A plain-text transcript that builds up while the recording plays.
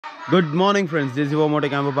Good morning friends, this your Moto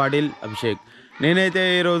camp Patil Abhishek. నేనైతే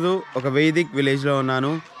ఈరోజు ఒక వైదిక్ విలేజ్లో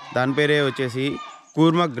ఉన్నాను. దాని పేరే వచ్చేసి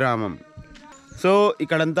కూర్మ గ్రామం. సో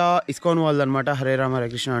ఇక్కడంతా ఇస్కాన్ వాళ్ళది అనమాట. హరే రామ హరే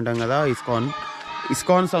కృష్ణ అంటాం కదా.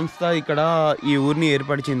 ఇస్కాన్ సంస్థ ఇక్కడ ఈ ఊరిని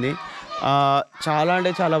ఏర్పరిచింది. చాలా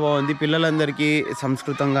అంటే చాలా బాగుంది. పిల్లలందరికీ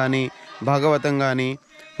సంస్కృతం కానీ భాగవతం కానీ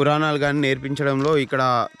పురాణాలు కానీ నేర్పించడంలో ఇక్కడ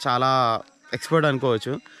చాలా ఎక్స్పర్ట్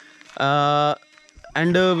అనుకోవచ్చు.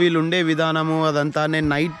 అండ్ వీళ్ళు ఉండే విధానము అదంతా.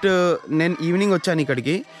 నేను ఈవినింగ్ వచ్చాను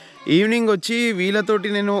ఇక్కడికి. ఈవినింగ్ వచ్చి వీళ్ళతోటి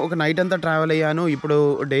నేను ఒక నైట్ అంతా ట్రావెల్ అయ్యాను. ఇప్పుడు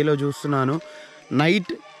డేలో చూస్తున్నాను,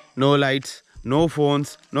 night no lights, no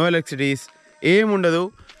phones, no electricities, ఏముండదు.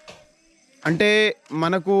 అంటే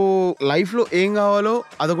మనకు లైఫ్లో ఏం కావాలో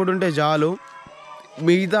అదొకటి ఉంటే చాలు,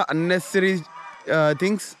 మిగతా అన్నెసరీ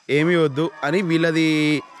థింగ్స్ ఏమీ వద్దు అని వీళ్ళది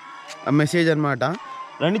మెసేజ్ అనమాట.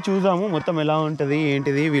 రండి చూద్దాము మొత్తం ఎలా ఉంటుంది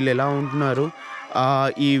ఏంటిది, వీళ్ళు ఎలా ఉంటున్నారు,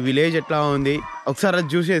 ఈ విలేజ్ ఎట్లా ఉంది ఒకసారి అది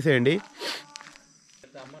చూసేసేయండి.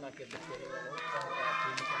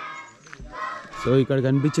 సో ఇక్కడ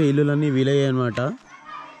కనిపించే ఇల్లులన్నీ వీలే అనమాట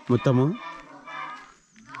మొత్తము.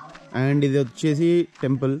 అండ్ ఇది వచ్చేసి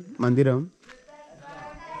టెంపుల్, మందిరం.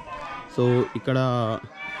 సో ఇక్కడ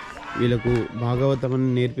వీళ్ళకు భాగవతం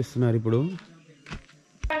అని నేర్పిస్తున్నారు ఇప్పుడు.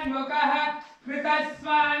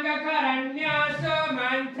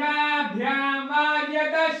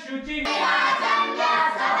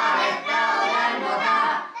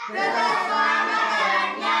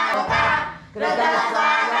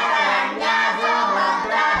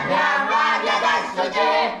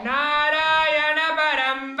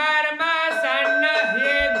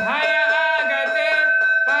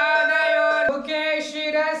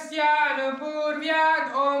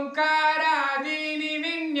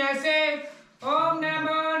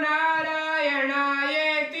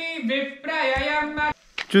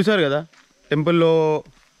 చూసారు కదా టెంపుల్లో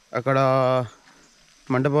అక్కడ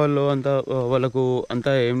మంటపాల్లో అంతా వాళ్ళకు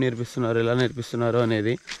అంతా ఏం నేర్పిస్తున్నారు, ఎలా నేర్పిస్తున్నారు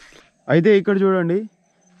అనేది. అయితే ఇక్కడ చూడండి,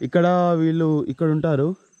 ఇక్కడ వీళ్ళు ఇక్కడ ఉంటారు,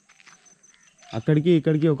 అక్కడికి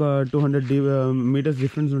ఇక్కడికి ఒక 200 మీటర్స్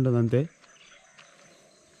డిఫరెన్స్ ఉంటుంది అంతే.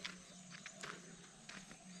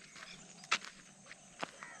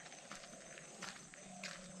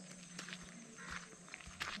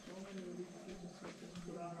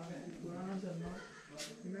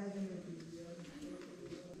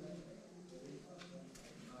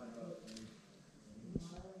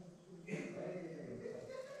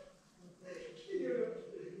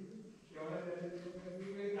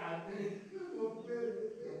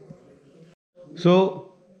 సో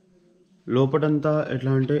లోపటంతా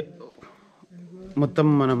ఎట్లా అంటే మొత్తం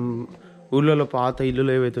మనం ఊళ్ళలో పాత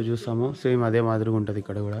ఇల్లులు ఏవైతే చూస్తామో సేమ్ అదే మాదిరిగా ఉంటుంది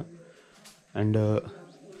ఇక్కడ కూడా. అండ్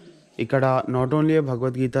ఇక్కడ నాట్ ఓన్లీ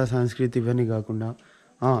భగవద్గీత, సంస్కృత్ ఇవన్నీ కాకుండా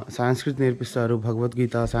సంస్కృత్ నేర్పిస్తారు.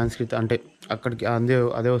 భగవద్గీత సంస్కృత్ అంటే అక్కడికి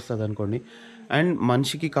అదే వస్తుంది అనుకోండి. అండ్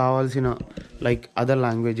మనిషికి కావాల్సిన like other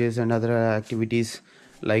languages and other activities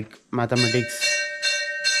like mathematics,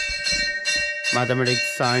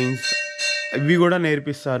 science ఇవి కూడా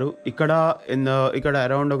నేర్పిస్తారు. ఇక్కడ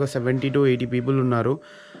అరౌండ్ ఒక 70 to 80 పీపుల్ ఉన్నారు.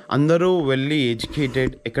 అందరూ వెళ్ళి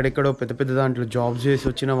ఎడ్యుకేటెడ్, ఎక్కడెక్కడో పెద్ద పెద్ద దాంట్లో జాబ్స్ చేసి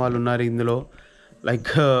వచ్చిన వాళ్ళు ఉన్నారు ఇందులో.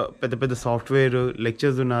 లైక్ పెద్ద పెద్ద సాఫ్ట్వేర్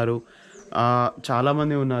లెక్చర్స్ ఉన్నారు,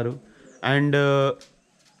 చాలామంది ఉన్నారు. అండ్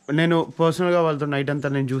నేను పర్సనల్గా వాళ్ళతో నైట్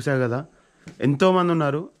అంతా నేను చూసా కదా, ఎంతోమంది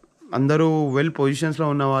ఉన్నారు. అందరూ వెల్ పొజిషన్స్లో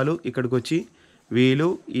ఉన్న వాళ్ళు ఇక్కడికి వచ్చి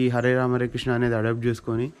వీళ్ళు ఈ హరే రామ హరే కృష్ణ అనేది అడాప్ట్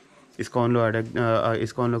చేసుకొని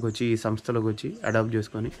ఇస్కాన్లోకి వచ్చి ఈ సంస్థలోకి వచ్చి అడాప్ట్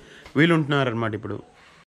చేసుకొని వీళ్ళు ఉంటున్నారనమాట ఇప్పుడు.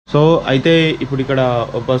 సో అయితే ఇప్పుడు ఇక్కడ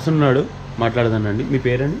ఒక పర్సన్ ఉన్నాడు, మాట్లాడదానండి. మీ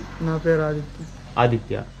పేరండి? నా పేరు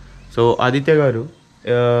ఆదిత్య. సో ఆదిత్య గారు,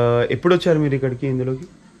 ఎప్పుడు వచ్చారు మీరు ఇక్కడికి ఇందులోకి?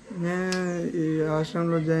 నేను ఈ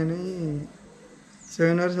ఆశ్రమంలో జాయిన్ అయ్యి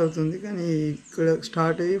 7 years అవుతుంది, కానీ ఇక్కడ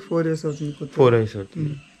స్టార్ట్ అయ్యి 4 years అవుతుంది. 4 years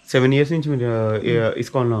అవుతుంది. 7 years నుంచి మీరు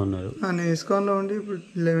ఇస్కాన్లో ఉన్నారు? నేను ఇస్కాన్లో ఉండి ఇప్పుడు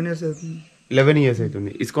 11 years అవుతుంది. 11 years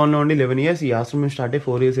అవుతుంది. ఇస్కాన్లో ఉండి 11 years. ఈ ఆశ్రమం స్టార్ట్ అయ్యి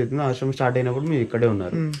 4 years అవుతుంది. ఆశ్రమం స్టార్ట్ అయినప్పుడు మీరు ఇక్కడే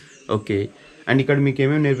ఉన్నారు. ఓకే. అండ్ ఇక్కడ మీకు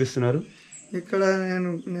ఏమేమి నేర్పిస్తున్నారు? ఇక్కడ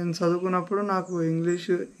నేను చదువుకున్నప్పుడు నాకు ఇంగ్లీష్,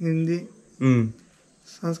 హిందీ,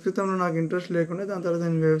 సంస్కృతంలో నాకు ఇంట్రెస్ట్ లేకుండా దాని తర్వాత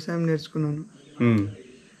నేను వ్యవసాయం నేర్చుకున్నాను.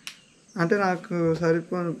 అంటే నాకు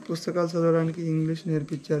సరిపోయిన పుస్తకాలు చదవడానికి ఇంగ్లీష్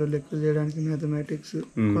నేర్పించారు, లెక్కలు చేయడానికి మ్యాథమెటిక్స్,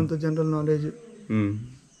 కొంత జనరల్ నాలెడ్జ్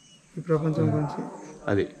ఈ ప్రపంచం గురించి.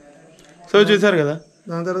 అది సో చూసారు కదా.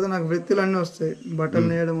 దాని తర్వాత నాకు వృత్తులు అన్నీ వస్తాయి. బట్టలు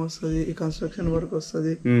నేయడం వస్తుంది, ఈ కన్స్ట్రక్షన్ వర్క్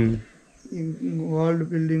వస్తుంది, ఈ వాల్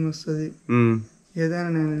బిల్డింగ్ వస్తుంది, ఏదైనా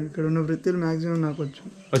నేను ఇక్కడ ఉన్న వృత్తులు మ్యాక్సిమం నాకు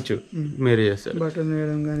వచ్చు. మీరే చేస్తారు, బట్టలు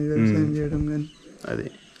నేయడం కానీ వ్యవసాయం చేయడం కానీ. అది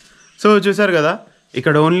సో చూసారు కదా,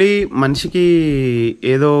 ఇక్కడ ఓన్లీ మనిషికి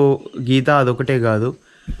ఏదో గీత అదొకటే కాదు.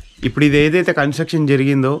 ఇప్పుడు ఇది ఏదైతే కన్స్ట్రక్షన్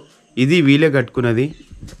జరిగిందో ఇది వీళ్ళే కట్టుకున్నది,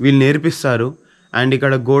 వీళ్ళు నేర్పిస్తారు. అండ్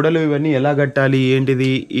ఇక్కడ గోడలు ఇవన్నీ ఎలా కట్టాలి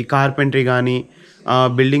ఏంటిది, ఈ కార్పెంటరీ కానీ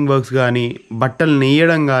బిల్డింగ్ వర్క్స్ కానీ బట్టలు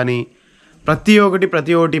నేయడం కానీ ప్రతి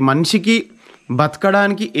ఒక్కటి మనిషికి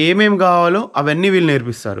బతకడానికి ఏమేమి కావాలో అవన్నీ వీళ్ళు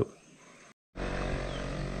నేర్పిస్తారు.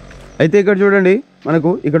 అయితే ఇక్కడ చూడండి, మనకు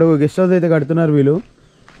ఇక్కడ ఒక గెస్ట్ హౌస్ అయితే కడుతున్నారు వీళ్ళు.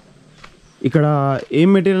 ఇక్కడ ఏం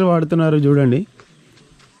మెటీరియల్ వాడుతున్నారు చూడండి,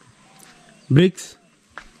 బ్రిక్స్.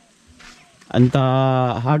 అంత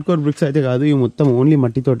హార్డ్ కోర్ బ్రిక్స్ అయితే కాదు, ఇవి మొత్తం ఓన్లీ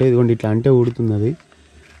మట్టితోటే. ఇదిగోండి ఇట్లా అంటే ఊడుతుంది అది.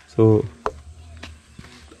 సో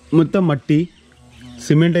మొత్తం మట్టి,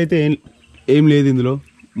 సిమెంట్ అయితే ఏం లేదు ఇందులో,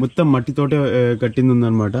 మొత్తం మట్టితోటే కట్టింది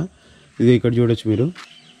ఉందన్నమాట. ఇది ఇక్కడ చూడొచ్చు మీరు,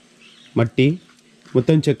 మట్టి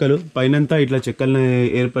మొత్తం చెక్కలు పైనంతా ఇట్లా చెక్కల్ని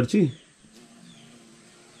ఏర్పరిచి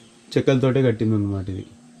చెక్కలతోటే కట్టింది అన్నమాట ఇది.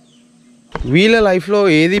 వీళ్ళ లైఫ్లో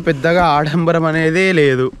ఏది పెద్దగా ఆడంబరం అనేదే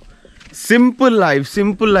లేదు. Simple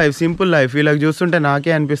life. వీళ్ళకి చూస్తుంటే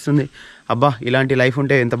నాకే అనిపిస్తుంది, అబ్బా ఇలాంటి లైఫ్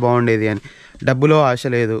ఉంటే ఎంత బాగుండేది అని. డబ్బులో ఆశ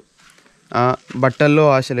లేదు, బట్టల్లో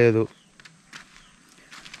ఆశ లేదు,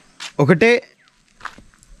 ఒకటే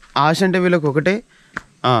ఆశ అంటే వీళ్ళకి ఒకటే,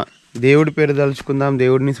 దేవుడి పేరు తలుచుకుందాం,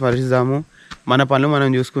 దేవుడిని స్మరిస్తాము, మన పనులు మనం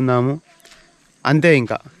చూసుకుందాము, అంతే.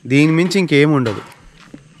 ఇంకా దీని మించి ఇంకేం ఉండదు.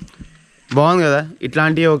 బాగుంది కదా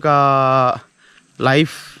ఇట్లాంటి ఒక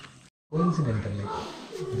లైఫ్.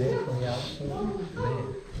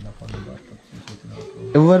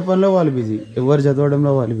 ఎవరి పనిలో వాళ్ళు బిజీ, ఎవరు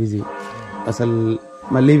చదవడంలో వాళ్ళు బిజీ. అసలు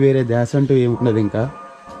మళ్ళీ వేరే ధ్యాస అంటూ ఏముండదు ఇంకా.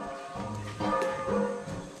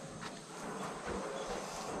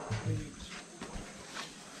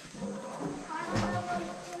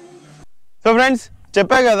 సో ఫ్రెండ్స్,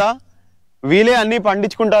 చెప్పా కదా వీళ్ళే అన్నీ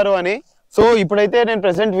పండించుకుంటారు అని. సో ఇప్పుడైతే నేను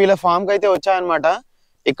ప్రెసెంట్ వీళ్ళ ఫామ్కి అయితే వచ్చాయన్నమాట.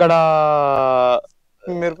 ఇక్కడ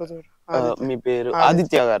మీ పేరు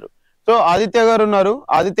ఆదిత్య గారు. సో ఆదిత్య గారు ఉన్నారు,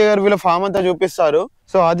 ఆదిత్య గారు వీళ్ళ ఫామ్ అంతా చూపిస్తారు.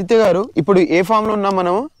 సో ఆదిత్య గారు, ఇప్పుడు ఏ ఫామ్ లో ఉన్నాం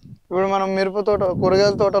మనము? ఇప్పుడు మనం మిరప తోట,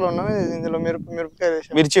 కూరగాయల తోటలో ఉన్నాం. ఇందులో మిరపకాయ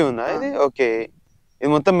మిర్చి ఉందా ఇది? ఓకే,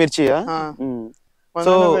 ఇది మొత్తం మిర్చియా?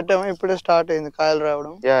 సో పెట్టాము, ఇప్పుడే స్టార్ట్ అయింది కాయలు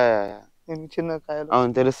రావడం. చిన్న కాయలు,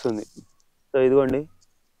 అవును తెలుస్తుంది. సో ఇదిగోండి,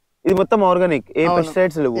 ఇది మొత్తం ఆర్గానిక్, ఏ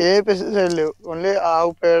పెస్టిసైడ్స్ లేవు, ఏ పెస్టిసైడ్ లేవు, ఓన్లీ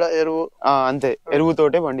ఆవు పేడ, ఎరువు, అంతే.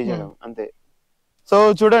 ఎరువుతోటే పండించడం అంతే. సో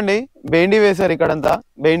చూడండి, బెండి వేశారు ఇక్కడంతా,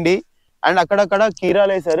 బెండి. అండ్ అక్కడక్కడ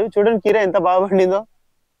కీరాలు వేశారు. చూడండి కీర ఎంత బాగా పండిందో.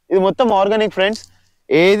 ఇది మొత్తం ఆర్గానిక్ ఫ్రెండ్స్,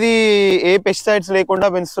 ఏది ఏ పెస్టిసైడ్స్ లేకుండా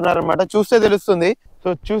పెంచుతున్నారు అనమాట. చూస్తే తెలుస్తుంది. సో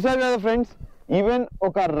చూసారు కదా ఫ్రెండ్స్, ఈవెన్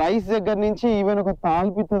ఒక రైస్ దగ్గర నుంచి ఈవెన్ ఒక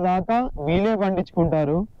తాల్పిత్త దాకా వీళ్ళే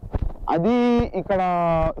పండించుకుంటారు. అది ఇక్కడ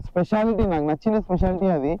స్పెషాలిటీ, నాకు నచ్చిన స్పెషాలిటీ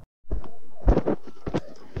అది.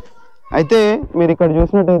 అయితే మీరు ఇక్కడ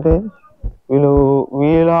చూసినట్టయితే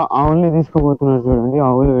వీళ్ళ ఆవుల్ని తీసుకుపోతున్నారు చూడండి,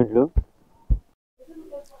 ఆవులు వీళ్ళు.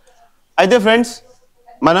 అయితే ఫ్రెండ్స్,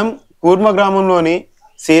 మనం కూర్మ గ్రామంలోని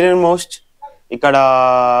సీనియర్ మోస్ట్ ఇక్కడ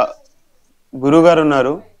గురుగారు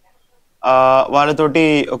ఉన్నారు. వాళ్ళతోటి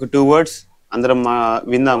ఒక 2 words అందరం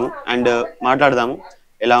విందాము అండ్ మాట్లాడదాము.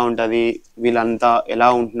 ఎలా ఉంటుంది, వీళ్ళంతా ఎలా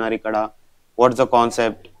ఉంటున్నారు ఇక్కడ, వాట్స్ ద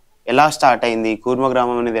కాన్సెప్ట్, ఎలా స్టార్ట్ అయింది, కూర్మ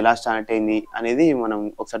గ్రామం అనేది ఎలా స్టార్ట్ అయింది అనేది మనం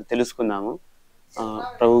ఒకసారి తెలుసుకుందాము.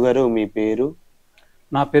 ప్రభు గారు, మీ పేరు?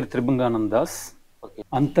 నా పేరు త్రిభంగానంద దాస్.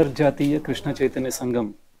 అంతర్జాతీయ కృష్ణ చైతన్య సంఘం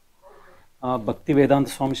భక్తి వేదాంత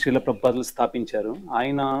స్వామి శ్రీల ప్రభుపాదులు స్థాపించారు.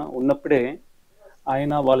 ఆయన ఉన్నప్పుడే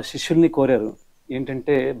ఆయన వాళ్ళ శిష్యుల్ని కోరారు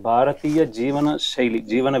ఏంటంటే భారతీయ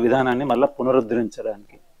జీవన విధానాన్ని మళ్ళీ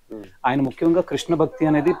పునరుద్ధరించడానికి. ఆయన ముఖ్యంగా కృష్ణ భక్తి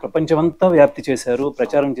అనేది ప్రపంచమంతా వ్యాప్తి చేశారు,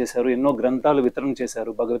 ప్రచారం చేశారు, ఎన్నో గ్రంథాలు వితరణ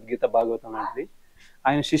చేశారు, భగవద్గీత, భాగవతం లాంటిది.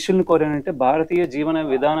 ఆయన శిష్యుల్ని కోరానంటే భారతీయ జీవన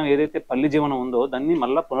విధానం ఏదైతే పల్లి జీవనం ఉందో దాన్ని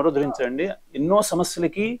మళ్ళీ పునరుద్ధరించండి, ఎన్నో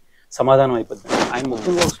సమస్యలకి సమాధానం అయిపోతుంది. ఆయన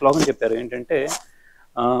ముఖ్యంగా ఒక శ్లోగం చెప్పారు ఏంటంటే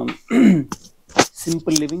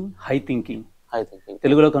సింపుల్ లివింగ్, హై థింకింగ్.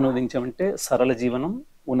 తెలుగులోకి అనువదించామంటే సరళ జీవనం,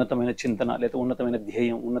 ఉన్నతమైన చింతన, లేదా ఉన్నతమైన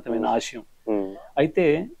ధ్యేయం, ఉన్నతమైన ఆశయం. అయితే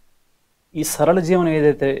ఈ సరళ జీవనం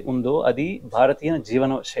ఏదైతే ఉందో అది భారతీయ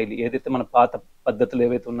జీవన శైలి. ఏదైతే మన పాత పద్ధతులు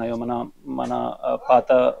ఏవైతే ఉన్నాయో, మన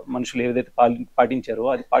పాత మనుషులు ఏదైతే పాటించారో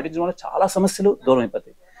అది పాటించడం వల్ల చాలా సమస్యలు దూరం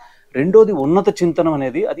అయిపోతాయి. రెండోది ఉన్నత చింతనం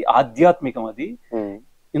అనేది, అది ఆధ్యాత్మికం. అది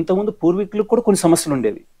ఇంతకుముందు పూర్వీకులకు కూడా కొన్ని సమస్యలు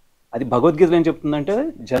ఉండేవి. అది భగవద్గీతలో ఏం చెప్తుందంటే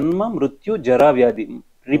జన్మ, మృత్యు, జరా, వ్యాధి,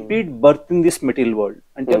 repeat birth in this material world.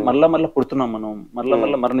 అంటే మళ్ళా పుడుతున్నాం మనం,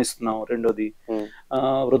 మళ్ళా మరణిస్తున్నాం. రెండోది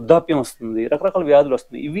వృద్ధాప్యం వస్తుంది, రకరకాల వ్యాధులు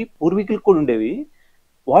వస్తుంది. ఇవి పూర్వీకులకు కూడా ఉండేవి.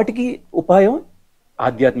 వాటికి ఉపాయం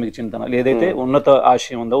ఆధ్యాత్మిక చింతన, ఏదైతే ఉన్నత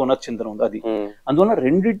ఆశయం ఉందో, ఉన్నత చింతన ఉందో అది. అందువల్ల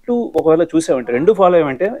రెండిట్లు ఒకవేళ చూసామంటే, రెండు follow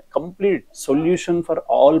అయ్యామంటే complete solution for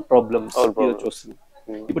all problems చూస్తుంది.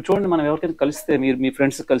 ఇప్పుడు చూడండి, మనం ఎవరికైనా కలిస్తే, మీరు మీ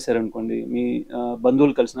ఫ్రెండ్స్ కలిసారనుకోండి, మీ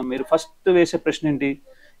బంధువులు కలిసినా, మీరు ఫస్ట్ వేసే ప్రశ్న ఏంటి,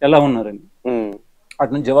 ఎలా ఉన్నారని.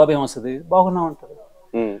 అటు నుంచి జవాబు ఏమొస్తుంది, బాగున్నాం అంటారు.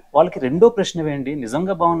 వాళ్ళకి రెండో ప్రశ్న వేయండి,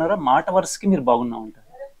 నిజంగా బాగున్నారా, మాట వరుసకి మీరు బాగున్నా ఉంటారు.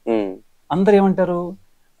 అందరు ఏమంటారు,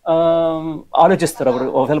 ఆలోచిస్తారు. అప్పుడు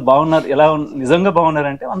ఒకవేళ బాగున్నారు, ఎలా నిజంగా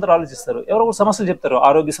బాగున్నారంటే అందరూ ఆలోచిస్తారు. ఎవరో సమస్యలు చెప్తారు,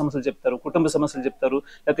 ఆరోగ్య సమస్యలు చెప్తారు, కుటుంబ సమస్యలు చెప్తారు,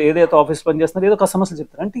 లేకపోతే ఏదైతే ఆఫీస్ పని చేస్తున్నారు ఏదో ఒక సమస్యలు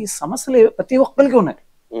చెప్తారు. అంటే ఈ సమస్యలు ప్రతి ఒక్కరికి ఉన్నాయి.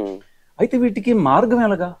 అయితే వీటికి మార్గం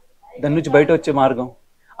ఎలాగా, దాని నుంచి బయట వచ్చే మార్గం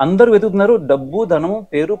అందరూ వెతుకుతున్నారు. డబ్బు, ధనము,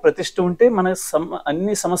 పేరు, ప్రతిష్ట ఉంటే మన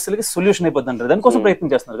అన్ని సమస్యలకి సొల్యూషన్ అయిపోద్ది అంటారు. దానికోసం ప్రయత్నం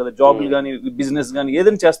చేస్తున్నారు కదా, జాబ్లు కానీ బిజినెస్ కానీ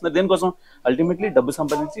ఏదైనా చేస్తున్నారు. దేనికోసం, అల్టిమేట్లీ డబ్బు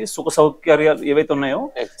సంపాదించి సుఖ సౌకర్యాలు ఏవైతే ఉన్నాయో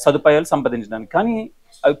సదుపాయాలు సంపాదించడానికి. కానీ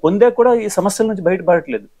అవి పొందాక కూడా ఈ సమస్యల నుంచి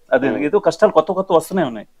బయటపడట్లేదు. అదే ఏదో కష్టాలు కొత్త కొత్త వస్తూనే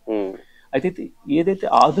ఉన్నాయి. అయితే ఏదైతే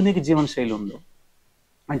ఆధునిక జీవన శైలి ఉందో,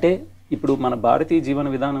 అంటే ఇప్పుడు మన భారతీయ జీవన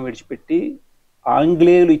విధానం విడిచిపెట్టి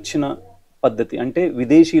ఆంగ్లేయులు ఇచ్చిన పద్ధతి, అంటే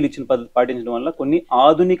విదేశీయులు ఇచ్చిన పద్ధతి పాటించడం వల్ల కొన్ని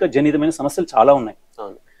ఆధునిక జనితమైన సమస్యలు చాలా ఉన్నాయి.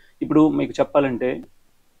 ఇప్పుడు మీకు చెప్పాలంటే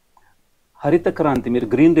హరిత క్రాంతి, మీరు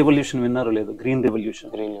గ్రీన్ రెవల్యూషన్ విన్నారో లేదు? గ్రీన్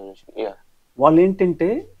రెవల్యూషన్ వాళ్ళు ఏంటంటే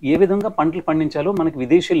ఏ విధంగా పంటలు పండించాలో మనకి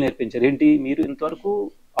విదేశీయులు నేర్పించారు. ఏంటి, మీరు ఇంతవరకు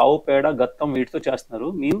ఆవు పేడ, గత్తం వీటితో చేస్తున్నారు,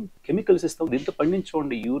 మేము కెమికల్స్ ఇస్తాం, దీంతో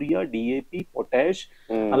పండించుకోండి, యూరియా, డిఏపి, పొటాష్,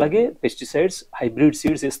 అలాగే పెస్టిసైడ్స్, హైబ్రిడ్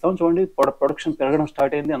సీడ్స్ ఇస్తాం, చూడండి ప్రొడక్షన్ పెరగడం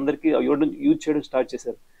స్టార్ట్ అయింది, అందరికీ యూజ్ చేయడం స్టార్ట్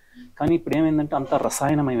చేశారు. కానీ ఇప్పుడు ఏమైందంటే అంత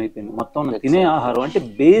రసాయనమయం అయిపోయింది. మొత్తం తినే ఆహారం అంటే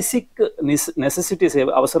బేసిక్ నెసెసిటీస్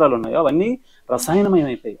అవసరాలు ఉన్నాయో అవన్నీ రసాయనమయం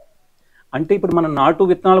అయిపోయాయి. అంటే ఇప్పుడు మన నాటు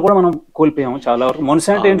విత్తనాలు కూడా మనం కోల్పోయాము చాలా వరకు.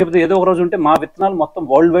 మొన్సాంట్ ఏం చెప్తే ఏదో ఒక రోజు ఉంటే మా విత్తనాలు మొత్తం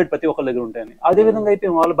వరల్డ్ వైడ్ ప్రతి ఒక్కరి దగ్గర ఉంటాయని, అదే విధంగా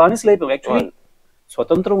అయిపోయాం, వాళ్ళు బానిసలు అయిపోయాం. యాక్చువల్లీ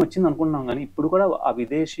స్వతంత్రం వచ్చింది అనుకుంటున్నాం, కానీ ఇప్పుడు కూడా ఆ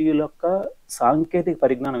విదేశీయుల యొక్క సాంకేతిక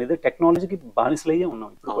పరిజ్ఞానం ఏదో టెక్నాలజీకి బానిసలయ్యే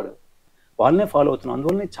ఉన్నాం. ఇప్పుడు కూడా వాళ్ళనే ఫాలో అవుతున్నాం.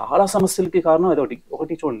 అందువల్ల చాలా సమస్యలకి కారణం అదొకటి.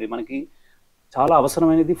 ఒకటి చూడండి, మనకి చాలా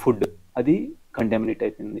అవసరమైనది ఫుడ్, అది కంటామినేట్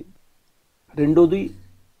అయిపోయింది. రెండోది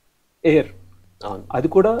ఎయిర్, అది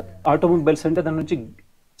కూడా ఆటోమొబైల్స్ అంటే దాని నుంచి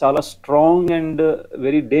చాలా strong and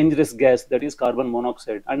very dangerous gas, that is carbon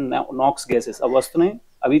monoxide and నాక్స్ gases అవి వస్తున్నాయి.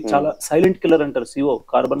 అవి చాలా సైలెంట్ కిల్లర్ అంటారు, CO,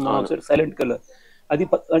 carbon monoxide silent killer. అది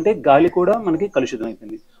అంటే గాలి కూడా మనకి కలుషితం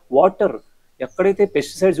అయిపోయింది. వాటర్, ఎక్కడైతే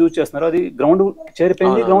పెస్టిసైడ్స్ యూజ్ చేస్తున్నారో అది గ్రౌండ్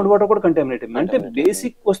చేరిపోయింది, గ్రౌండ్ వాటర్ కూడా కంటామినేట్ అయిపోయింది. అంటే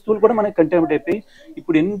బేసిక్ వస్తువులు కూడా మనకి కంటామినేట్ అయిపోయి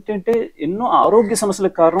ఇప్పుడు ఏంటంటే ఎన్నో ఆరోగ్య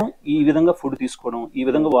సమస్యలకు కారణం ఈ విధంగా ఫుడ్ తీసుకోవడం, ఈ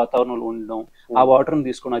విధంగా వాతావరణంలో ఉండడం, ఆ వాటర్ని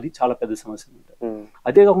తీసుకోవడం, అది చాలా పెద్ద సమస్య అనమాట.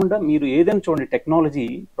 అదే కాకుండా మీరు ఏదైనా చూడండి, టెక్నాలజీ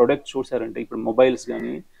ప్రొడక్ట్ చూసారంటే ఇప్పుడు మొబైల్స్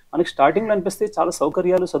కానీ మనకి స్టార్టింగ్ లో అనిపిస్తే చాలా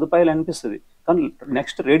సౌకర్యాలు సదుపాయాలు అనిపిస్తుంది, కానీ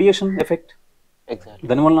నెక్స్ట్ రేడియేషన్ ఎఫెక్ట్,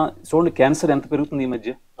 దానివల్ల చూడండి క్యాన్సర్ ఎంత పెరుగుతుంది ఈ మధ్య.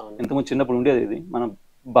 ఎంతమంది చిన్నప్పుడు ఉండేది ఇది, మనం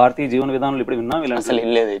భారతీయ జీవన విధానంలో ఇప్పుడు విన్నాం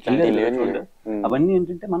ఇలాంటి. అవన్నీ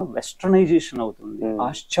ఏంటంటే మనం వెస్టర్నైజేషన్ అవుతుంది,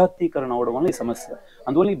 పాశ్చాత్యీకరణ అవడం వల్ల ఈ సమస్య.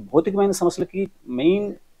 అందువల్ల ఈ భౌతికమైన సమస్యలకి మెయిన్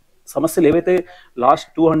సమస్యలు ఏవైతే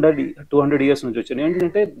లాస్ట్ 200 years నుంచి వచ్చాయి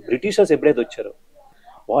ఏంటంటే, బ్రిటిషర్స్ ఎప్పుడైతే వచ్చారో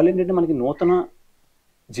వాళ్ళు ఏంటంటే మనకి నూతన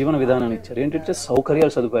జీవన విధానాన్ని ఇచ్చారు. ఏంటంటే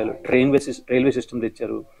సౌకర్యాలు సదుపాయాలు, రైల్వే సిస్టమ్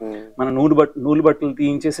తెచ్చారు, మన నూలు బట్టలు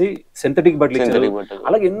తీయించేసి సింథటిక్ బట్టలు ఇచ్చారు,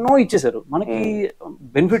 అలాగే ఎన్నో ఇచ్చేసారు. మనకి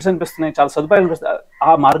బెనిఫిట్స్ అనిపిస్తున్నాయి, చాలా సదుపాయాలు అనిపిస్తున్నాయి,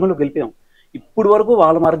 ఆ మార్గంలోకి వెళ్ళిపోయాం. ఇప్పుడు వరకు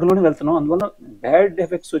వాళ్ళ మార్గంలోనే వెళ్తున్నాం. అందువల్ల బ్యాడ్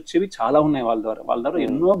ఎఫెక్ట్స్ వచ్చేవి చాలా ఉన్నాయి వాళ్ళ ద్వారా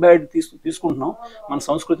ఎన్నో బ్యాడ్ తీసుకుంటున్నాం, మన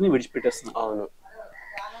సంస్కృతిని విడిచిపెట్టేస్తున్నాం.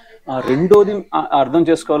 రెండోది అర్థం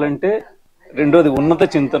చేసుకోవాలంటే, రెండోది ఉన్నత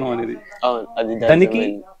చింతనం అనేది, దానికి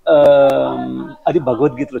అది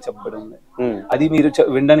భగవద్గీతలో చెప్పబడి ఉంది. అది మీరు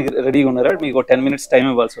వినడానికి రెడీగా ఉన్నారా? మీకు 10 minutes టైం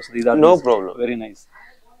ఇవ్వాల్సి వస్తుంది. No problem. Very nice.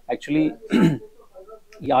 Actually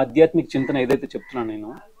ఈ ఆధ్యాత్మిక చింతన ఏదైతే చెప్తున్నాను నేను,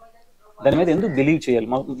 దాని మీద ఎందుకు బిలీవ్ చేయాలి?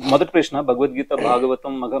 మొదటి ప్రశ్న, భగవద్గీత,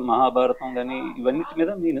 భాగవతం, మహాభారతం కానీ ఇవన్నిటి మీద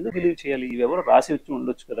మీరు ఎందుకు బిలీవ్ చేయాలి? ఇవి ఎవరు రాసి వచ్చి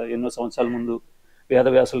ఉండొచ్చు కదా, ఎన్నో సంవత్సరాల ముందు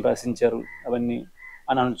వేదవ్యాసులు రాసించారు అవన్నీ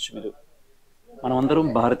అని అనొచ్చు మీరు. మనం అందరం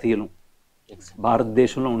భారతీయులు,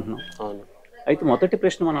 భారతదేశంలో ఉంటున్నాం. అయితే మొదటి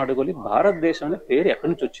ప్రశ్న మనం అడగాలి, భారతదేశం అనే పేరు ఎక్కడి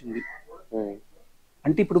నుంచి వచ్చింది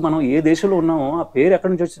అంటే, ఇప్పుడు మనం ఏ దేశంలో ఉన్నామో ఆ పేరు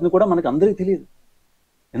ఎక్కడి నుంచి వచ్చింది కూడా మనకి అందరికీ తెలియదు.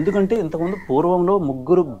 ఎందుకంటే ఇంతకుముందు పూర్వంలో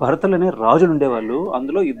 3 భరతలు అనే రాజులు ఉండేవాళ్ళు,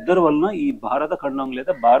 అందులో 2 వలన ఈ భారత ఖండం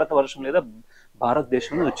లేదా భారతవర్షం లేదా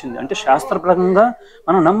భారతదేశంలో వచ్చింది. అంటే శాస్త్రపరంగా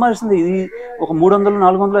మనం నమ్మాల్సింది ఇది ఒక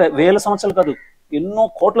 300-400 వేల సంవత్సరాలు కాదు, ఎన్నో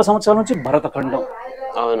కోట్ల సంవత్సరాల నుంచి భరత ఖండం.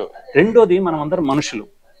 రెండోది, మనం అందరం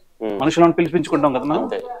మనుషులను పిలిపించుకుంటాం కదా మనం.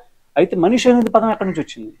 అయితే మనిషి అనేది పదం ఎక్కడి నుంచి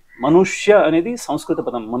వచ్చింది? మనుష్య అనేది సంస్కృత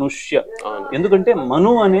పదం, మనుష్య. ఎందుకంటే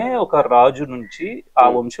మను అనే ఒక రాజు నుంచి ఆ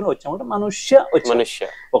వంశంలో వచ్చామంటే మనుష్య వచ్చి.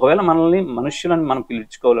 ఒకవేళ మనల్ని మనుష్యులను మనం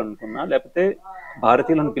పిలుచుకోవాలనుకున్నా, లేకపోతే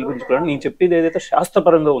భారతీయులను పిలిపించుకోవాలని, నేను చెప్పేది ఏదైతే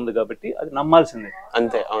శాస్త్రపరంగా ఉంది కాబట్టి అది నమ్మాల్సిందే.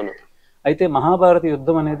 అంతే. అవును. అయితే మహాభారత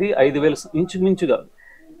యుద్ధం అనేది 5000 ఇంచుమించుగా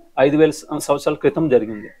 5000 సంవత్సరాల క్రితం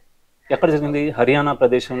జరిగింది. ఎక్కడ జరిగింది? హర్యానా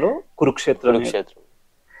ప్రదేశంలో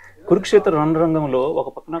కురుక్షేత్ర రణరంగంలో ఒక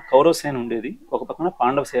పక్కన కౌరవ సేన ఉండేది, ఒక పక్కన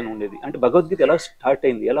పాండవ సేన ఉండేది. అంటే భగవద్గీత ఎలా స్టార్ట్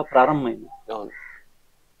అయింది, ఎలా ప్రారంభమైంది?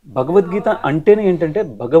 భగవద్గీత అంటేనే ఏంటంటే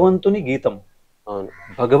భగవంతుని గీతం, అవును.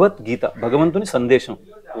 భగవద్గీత భగవంతుని సందేశం,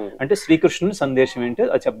 అంటే శ్రీకృష్ణుని సందేశం ఏంటి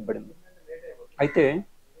అది చెప్పబడింది. అయితే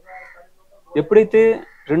ఎప్పుడైతే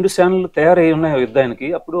 2 సేనలు తయారై ఉన్నాయో యుద్ధానికి,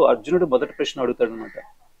 అప్పుడు అర్జునుడు మొదటి ప్రశ్న అడుగుతాడు అనమాట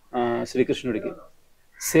శ్రీకృష్ణుడికి,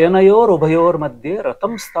 సేనయోర్ ఉభయోర్ మధ్య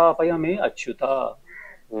రథం స్థాపయమే అచ్యుత.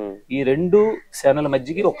 ఈ 2 సేనల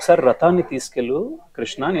మధ్యకి ఒకసారి రథాన్ని తీసుకెళ్ళు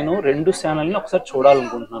కృష్ణ, నేను 2 సేనల్ని ఒకసారి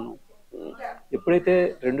చూడాలనుకుంటున్నాను. ఎప్పుడైతే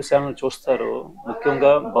 2 సేనలను చూస్తారో,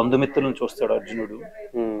 ముఖ్యంగా బంధుమిత్రులను చూస్తాడు అర్జునుడు,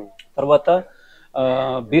 తర్వాత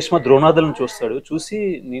భీష్మ ద్రోణాదులను చూస్తాడు. చూసి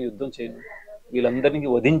నేను యుద్ధం చేయను, వీళ్ళందరినీ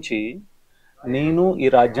వధించి నేను ఈ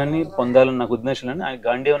రాజ్యాన్ని పొందాలని నాకు ఉద్దేశాలని ఆయన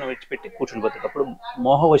గాంధీవనం విడిచిపెట్టి కూర్చుని పోతాడు. అప్పుడు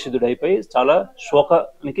మోహవశుద్ధుడు అయిపోయి చాలా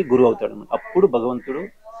శోకానికి గురి అవుతాడు. అప్పుడు భగవంతుడు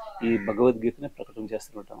ఈ భగవద్గీతని ప్రకటన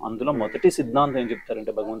చేస్తున్నట్టు. అందులో మొదటి సిద్ధాంతం ఏం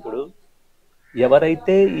చెప్తారంటే భగవంతుడు,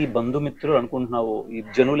 ఎవరైతే ఈ బంధుమిత్రులు అనుకుంటున్నావో, ఈ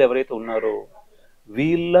జనులు ఎవరైతే ఉన్నారో,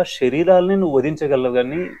 వీళ్ళ శరీరాలని నువ్వు వధించగలవు,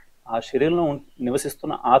 కానీ ఆ శరీరంలో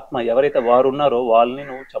నివసిస్తున్న ఆత్మ ఎవరైతే వారు ఉన్నారో వాళ్ళని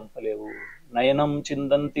నువ్వు చంపలేవు. నయనం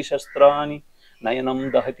చిందంతి శస్త్రాన్ని నయనం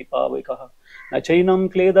దహతి పావక చైనం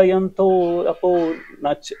క్లేదయంతో అపో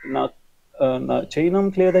చైనం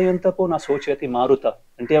క్లేదయంతపో నా శోచతి మారుత.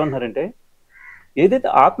 అంటే ఏమన్నారంటే, ఏదైతే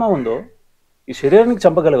ఆత్మ ఉందో ఈ శరీరానికి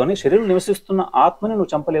చంపగలవు, కానీ శరీరం నివసిస్తున్న ఆత్మని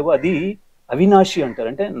నువ్వు చంపలేవు, అది అవినాశి అంటారు.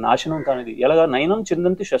 అంటే నాశనం కానిది. ఎలాగా నయనం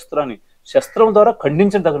చిందంతి శస్త్రాన్ని, శస్త్రం ద్వారా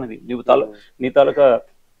ఖండించదగినది. నీ తాలూక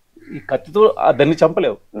ఈ కత్తితో దాన్ని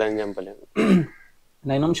చంపలేవు,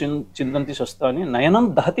 నయనం చిందంతి శస్త్రాన్ని నయనం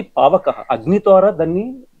దహతి పావక, అగ్ని ద్వారా దాన్ని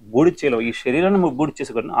బూడి చేయలేవు. ఈ శరీరాన్ని బూడి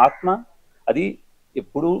చేసుకోండి. ఆత్మ అది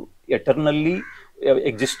ఎప్పుడు ఎటర్నల్లీ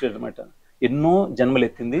ఎగ్జిస్టెడ్ అనమాట. ఎన్నో జన్మలు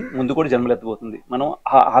ఎత్తింది, ముందు కూడా జన్మలు ఎత్తబోతుంది. మనం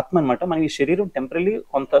ఆ ఆత్మ అనమాట. మన ఈ శరీరం టెంపరీ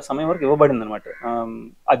కొంత సమయం వరకు ఇవ్వబడింది అనమాట,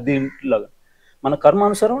 అద్దీలాగా. మన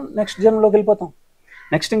కర్మానుసారం నెక్స్ట్ జన్మలోకి వెళ్ళిపోతాం.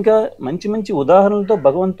 నెక్స్ట్ ఇంకా మంచి మంచి ఉదాహరణలతో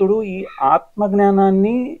భగవంతుడు ఈ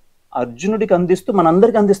ఆత్మజ్ఞానాన్ని అర్జునుడికి అందిస్తూ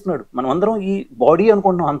మనందరికి అందిస్తున్నాడు. మనం అందరం ఈ బాడీ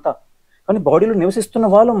అనుకుంటున్నాం అంతా, కానీ బాడీలో నివసిస్తున్న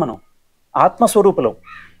వాళ్ళం మనం, ఆత్మస్వరూపలం.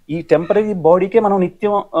 ఈ టెంపరీ బాడీకే మనం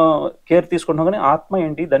నిత్యం కేర్ తీసుకుంటాం, కానీ ఆత్మ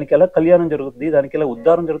ఏంటి, దానికి ఎలా కళ్యాణం జరుగుతుంది, దానికి ఎలా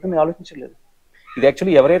ఉద్ధారం జరుగుతుంది ఆలోచించలేదు. ఇది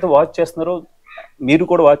యాక్చువల్లీ ఎవరైతే వాచ్ చేస్తున్నారో, మీరు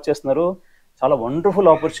కూడా వాచ్ చేస్తున్నారో, చాలా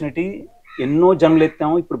వండర్ఫుల్ ఆపర్చునిటీ. ఎన్నో జన్మలు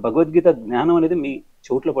ఎత్తాము, ఇప్పుడు భగవద్గీత జ్ఞానం అనేది మీ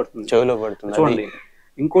చెవులో పడుతుంది. చూడండి.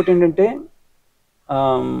 ఇంకోటి ఏంటంటే,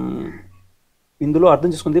 ఇందులో అర్థం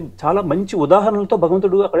చేసుకుంది చాలా మంచి ఉదాహరణలతో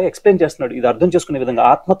భగవంతుడు అక్కడ ఎక్స్ప్లెయిన్ చేస్తున్నాడు. ఇది అర్థం చేసుకునే విధంగా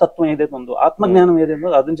ఆత్మతత్వం ఏదైతే ఉందో, ఆత్మజ్ఞానం ఏదైతే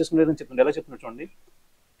ఉందో అర్థం చేసుకునే విధంగా చెప్తున్నాడు. ఎలా చెప్తున్నాడు చూడండి.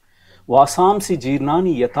 వాసాంసి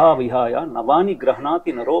జీర్ణాని యథా విహాయ నవాని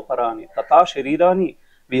గ్రహణాతి నరోపరాని తథా శరీరాన్ని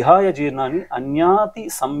విహాయ జీర్ణాన్ని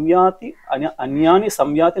అన్యాని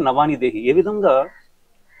సంయాతి నవాని దేహి. ఏ విధంగా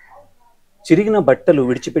చిరిగిన బట్టలు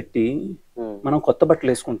విడిచిపెట్టి మనం కొత్త బట్టలు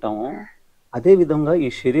వేసుకుంటామో, అదే విధంగా ఈ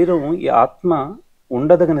శరీరం, ఈ ఆత్మ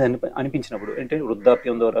ఉండదగినది అనిపించినప్పుడు, అంటే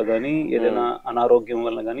వృద్ధాప్యం ద్వారా కానీ ఏదైనా అనారోగ్యం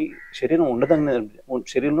వల్ల కానీ శరీరం ఉండదగినది,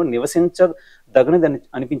 శరీరంలో నివసించదగినది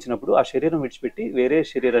అనిపించినప్పుడు ఆ శరీరం విడిచిపెట్టి వేరే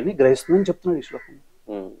శరీరాన్ని గ్రహిస్తుందని చెప్తున్నాడు ఈ శ్లోకం.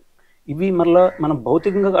 ఇవి మళ్ళా మనం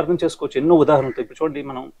భౌతికంగా అర్థం చేసుకోవచ్చు ఎన్నో ఉదాహరణలతో. ఇప్పుడు చూడండి,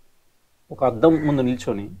 మనం ఒక అద్దం ముందు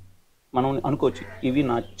నిల్చొని మనం అనుకోవచ్చు, ఇవి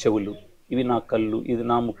నా చెవులు, ఇవి నా కళ్ళు, ఇది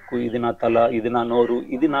నా ముక్కు, ఇది నా తల, ఇది నా నోరు,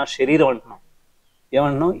 ఇది నా శరీరం అంటున్నాం.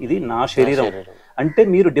 ఏమంటున్నాం? ఇది నా శరీరం. అంటే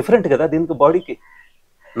మీరు డిఫరెంట్ కదా దీనికి, బాడీకి.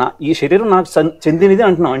 ఈ శరీరం నాకు చెందినది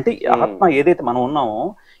అంటున్నాం. అంటే ఆత్మ ఏదైతే మనం ఉన్నామో,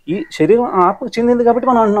 ఈ శరీరం ఆత్మకు చెందింది కాబట్టి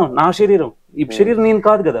మనం అంటున్నాం నా శరీరం. ఈ శరీరం నేను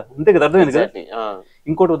కాదు కదా, అంతే కదా, అర్థమైంది కదా.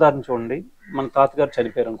 ఇంకోటి ఉదాహరణ చూడండి, మన తాతగారు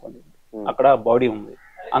చనిపోయారు అనుకోండి, అక్కడ బాడీ ఉంది,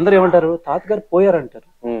 అందరు ఏమంటారు? తాతగారు పోయారంటారు.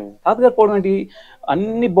 తాతగారు పోవడం ఏంటి?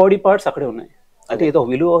 అన్ని బాడీ పార్ట్స్ అక్కడే ఉన్నాయి. అంటే ఏదో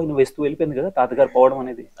విలువైన వస్తువు వెళ్ళిపోయింది కదా తాతగారు పోవడం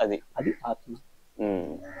అనేది. అది ఆత్మ.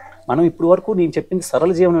 మనం ఇప్పుడు వరకు నేను చెప్పింది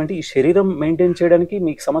సరళ జీవనం అంటే ఈ శరీరం మెయింటైన్ చేయడానికి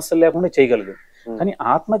మీకు సమస్యలు లేకుండా చేయగలదు, కానీ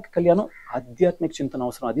ఆత్మకి కళ్యాణం, ఆధ్యాత్మిక చింతన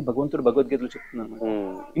అవసరం. అది భగవంతుడు భగవద్గీతలో చెప్తున్నాను.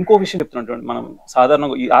 ఇంకో విషయం చెప్తున్నట్టు, మనం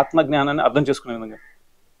సాధారణంగా ఈ ఆత్మ జ్ఞానాన్ని అర్థం చేసుకునే విధంగా,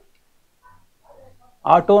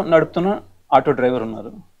 ఆటో నడుపుతున్న ఆటో డ్రైవర్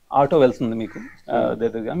ఉన్నారు, ఆటో వెళ్తుంది మీకు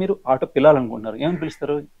దగ్గరగా, మీరు ఆటో పిలాలనుకుంటున్నారు, ఏమని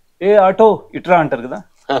పిలుస్తారు? ఏ ఆటో ఇట్రా అంటారు కదా,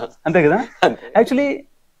 అంతే కదా. యాక్చువల్లీ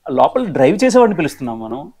లోపల డ్రైవ్ చేసేవాడిని పిలుస్తున్నాం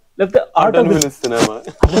మనం, లేకపోతే ఆటో పిలుస్తున్నామా?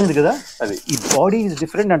 అర్థమైంది కదా. అది ఈ body is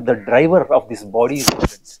different and the driver of this body is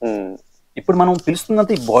different. ఇప్పుడు మనం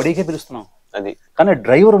పిలుస్తున్నంత ఈ బాడీకే పిలుస్తున్నాం, అది కానీ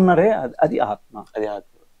డ్రైవర్ ఉన్నారే అది ఆత్మ. అది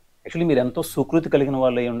ఆత్మ. యాక్చువల్లీ మీరు ఎంతో సుకృతి కలిగిన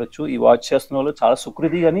వాళ్ళు అయి ఉండొచ్చు, ఈ వాచ్ చేస్తున్న వాళ్ళు చాలా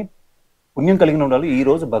సుకృతి కానీ పుణ్యం కలిగిన ఉండాలి. ఈ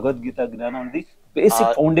రోజు భగవద్గీత జ్ఞానం అనేది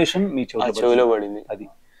బేసిక్ ఫౌండేషన్ మీ చెవిలో పడింది. అది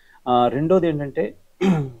రెండోది ఏంటంటే,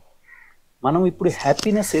 మనం ఇప్పుడు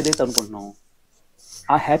హ్యాపీనెస్ ఏదైతే అనుకుంటున్నామో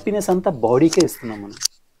ఆ హ్యాపీనెస్ అంతా బాడీకే ఇస్తున్నాం మనం.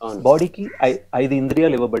 బాడీకి 5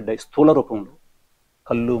 ఇంద్రియాలు ఇవ్వబడ్డాయి స్థూల రూపంలో,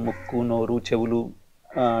 కళ్ళు, ముక్కు, నోరు, చెవులు,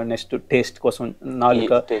 నెక్స్ట్ టేస్ట్ కోసం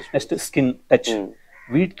నాలుక, నెక్స్ట్ స్కిన్ టచ్,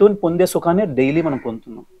 వీటితో పొందే సుఖాన్ని డైలీ మనం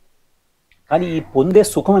పొందుతున్నాం. కానీ ఈ పొందే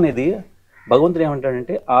సుఖం అనేది భగవంతుడు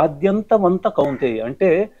ఏమంటాడంటే ఆద్యంతమంత కౌంతేయ, అంటే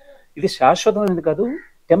ఇది శాశ్వతమైనది కాదు,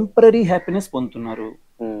 టెంపరీ హ్యాపీనెస్ పొందుతున్నారు,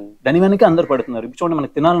 దాని వెనక అందరు పడుతున్నారు. ఇప్పుడు చూడండి,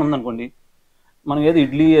 మనకి తినాలని ఉందనుకోండి, మనం ఏదో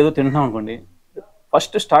ఇడ్లీ ఏదో తింటున్నాం అనుకోండి,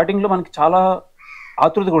 ఫస్ట్ స్టార్టింగ్లో మనకి చాలా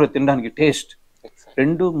ఆతృత కూడా తినడానికి, టేస్ట్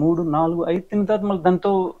 2, 3, 4, 5 తిన్న తర్వాత మళ్ళీ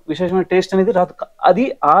దాంతో విశేషమైన టేస్ట్ అనేది రాదు.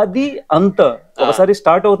 అది అంత ఒకసారి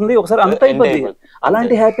స్టార్ట్ అవుతుంది, ఒకసారి అంత అయిపోతుంది.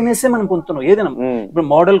 అలాంటి హ్యాపీనెస్ మనం పొందుతున్నాం. ఏదైనా ఇప్పుడు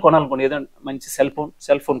మోడల్ కొనాలనుకోండి, ఏదైనా మంచి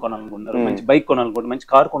సెల్ ఫోన్ కొనాలనుకుంటున్నారు, మంచి బైక్ కొనాలనుకోండి, మంచి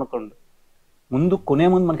కార్ కొనుక్కోండి, ముందు కొనే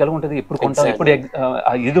ముందు మనకి ఎలా ఉంటుంది, ఎప్పుడు కొంటాం, ఎప్పుడు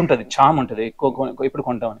ఇది ఉంటుంది, చామ్ ఉంటుంది, ఎప్పుడు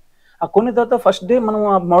కొంటామని. ఆ కొన్ని తర్వాత ఫస్ట్ డే మనం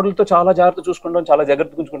ఆ మోడల్తో చాలా జాగ్రత్త చూసుకుంటాం, చాలా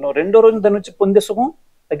జాగ్రత్త చూసుకుంటాం, రెండో రోజు దాని నుంచి పొందే సుఖం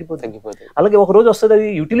తగ్గిపోతుంది. అలాగే ఒక రోజు వస్తుంది, అది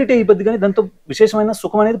యూటిలిటీ అయిపోద్ది, కానీ దాంతో విశేషమైన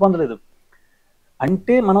సుఖం అనేది పొందలేదు.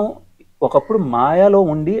 అంటే మనం ఒకప్పుడు మాయాలో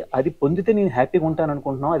ఉండి అది పొందితే నేను హ్యాపీగా ఉంటాను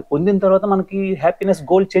అనుకుంటున్నాం, అది పొందిన తర్వాత మనకి హ్యాపీనెస్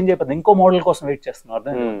గోల్ చేంజ్ అయిపోతుంది, ఇంకో మోడల్ కోసం వెయిట్ చేస్తున్నాం,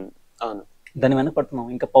 అర్థం, దాని వెనక పడుతున్నాం,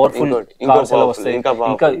 ఇంకా పవర్ఫుల్ వస్తాయి,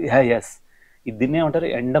 ఇంకా ఎస్, దీన్నే ఏమంటారు,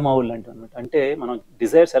 ఎండమావులు లాంటివి అనమాట. అంటే మనం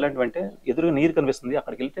డిజైర్స్ ఎలాంటివి అంటే, ఎదురుగా నీరు కనిపిస్తుంది,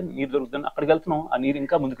 అక్కడికి వెళ్తే నీరు దొరుకుతుంది, అక్కడికి వెళ్తున్నాం, ఆ నీరు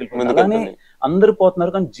ఇంకా ముందుకు వెళ్ళిపోతుంది. అలానే అందరూ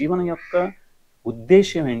పోతున్నారు, కానీ జీవనం యొక్క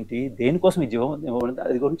ఉద్దేశ్యం ఏంటి, దేనికోసం ఈ జీవం,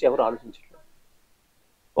 అది గురించి ఎవరు ఆలోచించట్లేదు.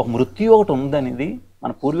 ఒక మృత్యు ఒకటి ఉందనేది,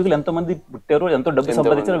 మన పూర్వీకులు ఎంతమంది పుట్టారో, ఎంతో డబ్బు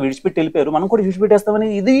సంపాదించారో, విడిచిపెట్టి వెళ్ళిపోయారు, మనం కూడా విడిచిపెట్టేస్తామని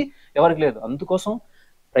ఇది ఎవరికి లేదు. అందుకోసం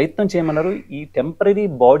ప్రయత్నం చేయమన్నారు. ఈ టెంపరీ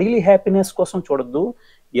బాడీలీ హ్యాపీనెస్ కోసం చూడొద్దు,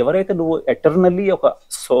 ఎవరైతే నువ్వు ఎటర్నల్లీ ఒక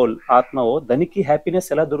సోల్ ఆత్మవో దానికి హ్యాపీనెస్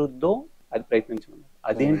ఎలా దొరుకుతుందో అది ప్రయత్నించమన్నారు.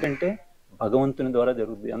 అదేంటంటే భగవంతుని ద్వారా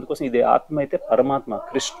జరుగుతుంది. అందుకోసం ఇది ఆత్మ అయితే పరమాత్మ,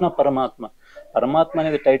 కృష్ణ పరమాత్మ. పరమాత్మ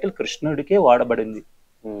అనేది టైటిల్ కృష్ణుడికే వాడబడింది,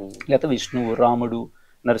 లేకపోతే విష్ణువు, రాముడు,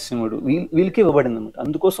 నరసింహుడు వీళ్ళకి ఇవ్వబడింది అనమాట.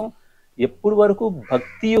 అందుకోసం ఎప్పుడు వరకు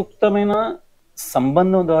భక్తియుక్తమైన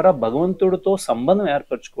సంబంధం ద్వారా భగవంతుడితో సంబంధం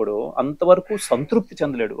ఏర్పరచుకోవడం అంతవరకు సంతృప్తి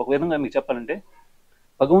చెందలేడు. ఒక విధంగా మీకు చెప్పాలంటే,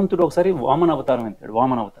 భగవంతుడు ఒకసారి వామన అవతారం ఎత్తాడు,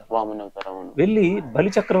 వామన అవతారం వెళ్ళి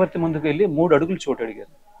బలి చక్రవర్తి ముందుకు వెళ్ళి 3 అడుగులు చోటు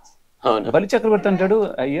అడిగారు. బలి చక్రవర్తి అంటాడు,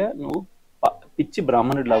 అయ్యా నువ్వు పిచ్చి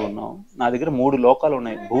బ్రాహ్మణుడి లాగా ఉన్నావు, నా దగ్గర 3 లోకాలు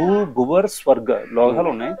ఉన్నాయి, భువర్ స్వర్గ లోకాలు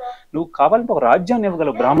ఉన్నాయి, నువ్వు కావాలంటే ఒక రాజ్యాన్ని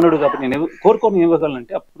ఇవ్వగలవు, బ్రాహ్మణుడు కాబట్టి నేను కోరుకొని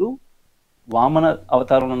ఇవ్వగలనంటే, అప్పుడు వామన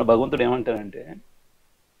అవతారంలో ఉన్న భగవంతుడు ఏమంటాడంటే,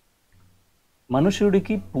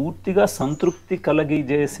 మనుషుడికి పూర్తిగా సంతృప్తి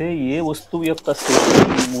కలిగజేసే ఏ వస్తువు యొక్క స్థితి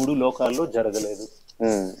ఈ 3 లోకాల్లో జరగలేదు.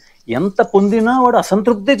 ఎంత పొందినా వాడు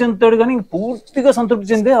అసంతృప్తి చెందుతాడు, కానీ పూర్తిగా సంతృప్తి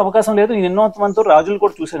చెందే అవకాశం లేదు. నేను ఎన్నో మంది రాజులు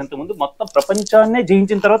కూడా చూశాను ఇంతకుముందు, మొత్తం ప్రపంచాన్నే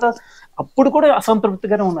జయించిన తర్వాత అప్పుడు కూడా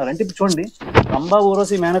అసంతృప్తిగానే ఉన్నారు. అంటే ఇప్పుడు చూడండి, రంభా,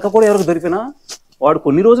 ఊర్వశి, మేనక కూడా ఎవరికి దొరికినా వాడు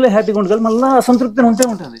కొన్ని రోజులే హ్యాపీగా ఉండగలరు, మళ్ళీ అసంతృప్తిని ఉంటే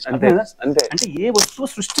ఉంటుంది. అంటే ఏ వస్తువు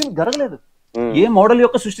సృష్టి జరగలేదు, ఏ మోడల్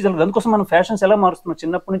యొక్క సృష్టి జరగదు. అందుకోసం మనం ఫ్యాషన్స్ ఎలా మారుస్తున్నాం,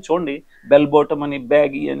 చిన్నప్పటి నుంచి చూడండి, బెల్ బాటమ్ అని,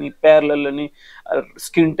 బ్యాగీ అని, ప్యారలల్ అని,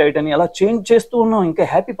 స్కిన్ టైట్ అని అలా చేంజ్ చేస్తూ ఉన్నాం. ఇంకా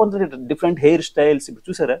హ్యాపీ పొందలేదు, డిఫరెంట్ హెయిర్ స్టైల్స్ ఇప్పుడు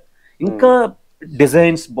చూసారా, ఇంకా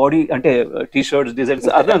డిజైన్స్, బాడీ అంటే టీ షర్ట్స్ డిజైన్స్,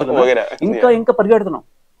 అదే ఇంకా ఇంకా పరిగెడుతున్నాం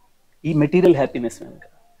ఈ మెటీరియల్ హ్యాపీనెస్ వెనుక.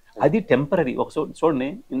 అది టెంపరీ. ఒక చూడండి,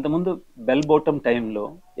 ఇంతకుముందు బెల్ బాటమ్ టైంలో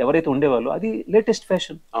ఎవరైతే ఉండేవాళ్ళు అది లేటెస్ట్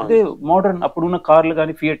ఫ్యాషన్, అదే మోడర్న్. అప్పుడున్న కార్లు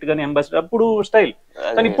కానీ, ఫియట్ కానీ, అంబాసిడర్ అప్పుడు స్టైల్.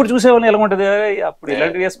 కానీ ఇప్పుడు చూసేవాళ్ళు ఎలా ఉంటుంది, అప్పుడు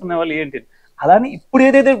ఇలాంటివి వేసుకునే వాళ్ళు ఏంటి. అలానే ఇప్పుడు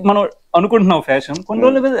ఏదైతే మనం అనుకుంటున్నాం ఫ్యాషన్, కొన్ని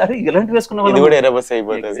రోజుల మీద అరే ఇలాంటివి వేసుకునే వాళ్ళు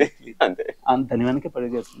దాని వెనకే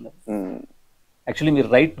పరిగెడుతున్నారు. యాక్చువల్లీ మీరు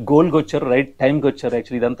రైట్ గోల్కి వచ్చారు, రైట్ టైంకి వచ్చారు.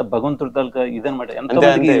 యాక్చువల్లీ ఇదంతా భగవంతుడి ఇదనమాట.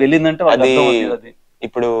 ఎంతమందికి వెళ్ళిందంటే అది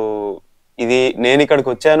ఇప్పుడు ఇది నేను ఇక్కడికి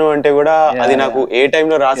వచ్చాను అంటే కూడా అది నాకు ఏ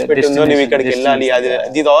టైంలో రాసి పెట్టిందో, నువ్వు ఇక్కడికి వెళ్ళాలి, అది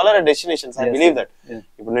these all are destinations. I believe that.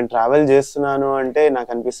 ఇప్పుడు నేను ట్రావెల్ చేస్తున్నాను అంటే నాకు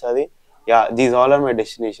అనిపిస్తుంది, yeah these all are my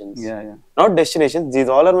destinations, not destinations, these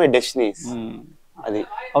all are my Destiny's. అది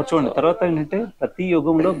చూడండి. తర్వాత ఏంటంటే ప్రతి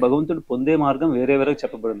యుగంలో భగవంతుడు పొందే మార్గం వేరే వేరే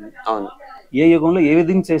చెప్పబడింది. అవును, ఏ యుగంలో ఏ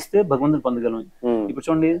విధంగా చేస్తే భగవంతుడు పొందగలం. ఇప్పుడు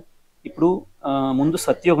చూడండి, ఇప్పుడు ముందు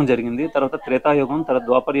సత్యయుగం జరిగింది, తర్వాత త్రేతాయుగం, తర్వాత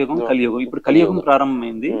ద్వాపర యుగం, కలియుగం. ఇప్పుడు కలియుగం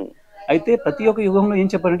ప్రారంభమైంది. అయితే ప్రతి ఒక్క యుగంలో ఏం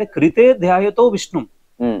చెప్పారంటే కృతే ధ్యాయతో విష్ణు.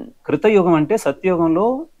 కృతయుగం అంటే సత్యయుగంలో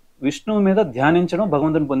విష్ణువు మీద ధ్యానించడం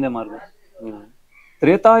భగవంతుని పొందే మార్గం.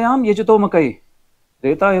 త్రేతాయాం యజతోమకై,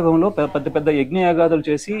 త్రేతాయుగంలో పెద్ద పెద్ద యజ్ఞయాగాదులు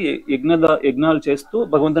చేసి యజ్ఞాలు చేస్తూ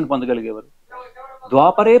భగవంతుని పొందగలిగేవారు.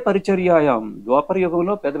 ద్వాపరే పరిచర్యాయాం, ద్వాపర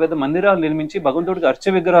యుగంలో పెద్ద పెద్ద మందిరాలు నిర్మించి భగవంతుడికి అర్చ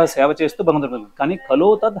విగ్రహ సేవ చేస్తూ భగవంతుడు. కానీ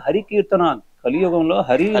కలో తద్ హరికీర్తన, కలియుగంలో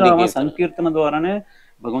హరినామ సంకీర్తన ద్వారానే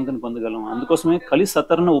భగవంతుని పొందగలం. అందుకోసమే కలి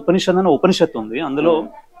సతరణ ఉపనిషత్ అనే ఉపనిషత్తు ఉంది. అందులో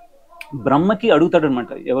బ్రహ్మకి అడుగుతాడు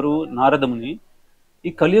అనమాట, ఎవరు, నారదముని, ఈ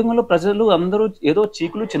కలియుగంలో ప్రజలు అందరూ ఏదో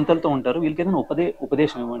చీకులు చింతలతో ఉంటారు. వీళ్ళకి ఏదైనా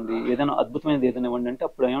ఉపదేశం ఇవ్వండి, ఏదైనా అద్భుతమైనది ఏదైనా ఇవ్వండి అంటే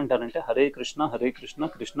అప్పుడు ఏమంటారంటే హరే కృష్ణ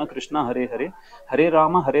కృష్ణ కృష్ణ హరే హరే, హరే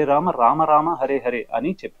రామ రామ రామ హరే హరే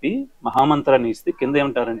అని చెప్పి మహామంత్రాన్ని ఇస్తే కింద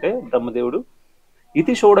ఏమంటారంటే బ్రహ్మదేవుడు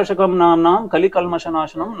ఇతి షోడశకం నాన్నాం కలి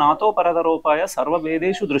కల్మషనాశనం నాతో పరదరోపాయ సర్వ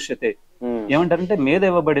వేదేషు దృశ్యతే. ఏమంటారంటే మీద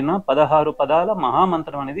ఇవ్వబడిన 16 పదాల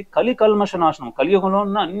మహామంత్రం అనేది కలి కల్మషనాశనం, కలియుగంలో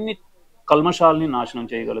ఉన్న అన్ని కల్మషాలని నాశనం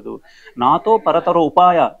చేయగలదు. నాతో పరతర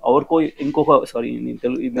ఉపాయ ఎవరికో ఇంకొక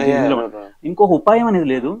ఉపాయం అనేది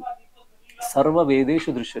లేదు. సర్వ వేదేషు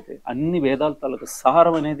దృశ్యతే, అన్ని వేదాల తాలూకు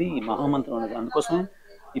సారం అనేది ఈ మహామంత్రం అనేది. అందుకోసమే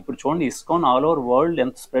ఇప్పుడు చూడండి ఇస్కాన్ ఆల్ ఓవర్ వరల్డ్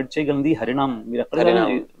ఎంత స్ప్రెడ్ చేయగలిగింది హరినామం. మీరు ఎక్కడ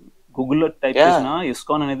గూగుల్లో టైప్ చేసిన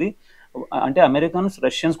ఇస్కాన్ అనేది అంటే అమెరికన్స్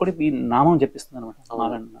రష్యన్స్ కూడా ఈ నామం చెప్పిస్తుంది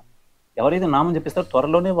అనమాట. ఎవరైతే నామం చెప్పిస్తారో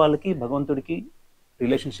త్వరలోనే వాళ్ళకి భగవంతుడికి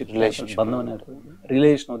రిలేషన్షిప్ బంధం అనేది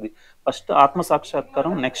రిలేషన్ అవుతుంది. ఫస్ట్ ఆత్మ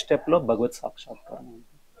సాక్షాత్కారం, నెక్స్ట్ స్టెప్ లో భగవత్ సాక్షాత్కారం.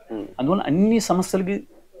 అందువల్ల అన్ని సమస్యలకి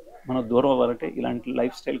మనం దూరం అవ్వాలంటే ఇలాంటి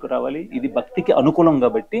లైఫ్ స్టైల్కి రావాలి. ఇది భక్తికి అనుకూలం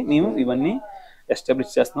కాబట్టి మేము ఇవన్నీ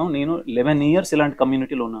ఎస్టాబ్లిష్ చేస్తున్నాం. నేను 11 years ఇలాంటి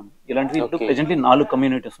కమ్యూనిటీలో ఉన్నాను. ఇలాంటివి ఇప్పుడు ప్రెజెంట్లీ 4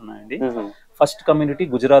 communities ఉన్నాయండి. ఫస్ట్ కమ్యూనిటీ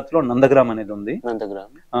గుజరాత్ లో నందగ్రామ్ అనేది ఉంది.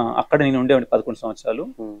 అక్కడ నేను ఉండేవాడిని 11 సంవత్సరాలు.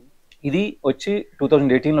 ఇది వచ్చి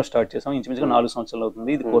 2018 లో స్టార్ట్ చేసాం. ఇంచుమించుగా 4 సంవత్సరాలు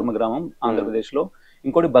అవుతుంది. ఇది కూర్మగ్రామం ఆంధ్రప్రదేశ్ లో.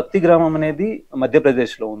 ఇంకోటి భక్తి గ్రామం అనేది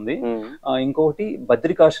మధ్యప్రదేశ్ లో ఉంది. ఇంకొకటి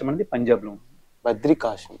బద్రికాశ్రమం అనేది పంజాబ్ లో ఉంది.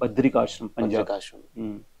 బద్రికాశ్రమం పంజాబ్.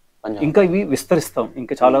 ఇంకా ఇవి విస్తరిస్తాం,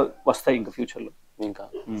 ఇంకా చాలా వస్తాయి ఇంకా ఫ్యూచర్ లో, ఇంకా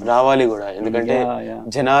రావాలి కూడా. ఎందుకంటే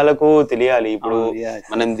జనాలకు తెలియాలి ఇప్పుడు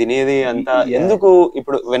మనం తినేది అంతా ఎందుకు.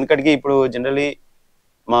 ఇప్పుడు వెనకటికి ఇప్పుడు జనరలీ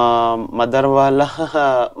మా మదర్ వాళ్ళ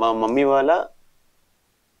మా మమ్మీ వాళ్ళ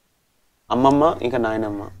అమ్మమ్మ ఇంకా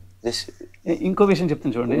నాయనమ్మ ఇంకో విషయం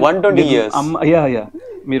చెప్తాను చూడండి. 120 years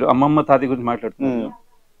మీరు అమ్మమ్మ తాత గురించి మాట్లాడుతున్నారు.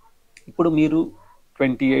 ఇప్పుడు మీరు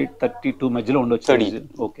 28, 32 మధ్యలో ఉండొచ్చు.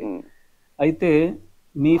 ఓకే, అయితే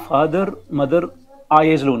మీ ఫాదర్ మదర్ ఆ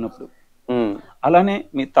ఏజ్ లో ఉన్నప్పుడు, అలానే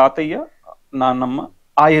మీ తాతయ్య నాన్నమ్మ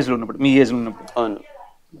ఆ ఏజ్ లో ఉన్నప్పుడు, మీ ఏజ్ లో ఉన్నప్పుడు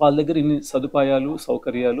వాళ్ళ దగ్గర ఇన్ని సదుపాయాలు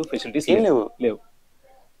సౌకర్యాలు ఫెసిలిటీస్ లేవు.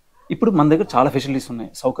 ఇప్పుడు మన దగ్గర చాలా ఫెసిలిటీస్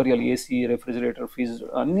ఉన్నాయి, సౌకర్యాలు, ఏసీ, రెఫ్రిజిరేటర్, ఫ్రిడ్జ్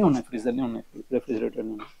అన్నీ ఉన్నాయి, ఫ్రిడ్జ్ అన్నీ ఉన్నాయి, రెఫ్రిజిరేటర్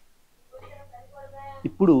అన్నీ ఉన్నాయి.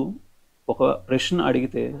 ఇప్పుడు ఒక ప్రశ్న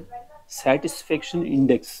అడిగితే సాటిస్ఫాక్షన్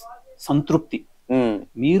ఇండెక్స్, సంతృప్తి,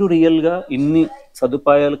 మీరు రియల్గా ఇన్ని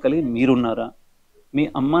సదుపాయాలు కలిగి మీరున్నారా? మీ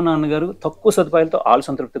అమ్మ నాన్నగారు తక్కువ సదుపాయాలతో వాళ్ళు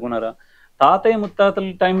సంతృప్తిగా ఉన్నారా? తాతయ్య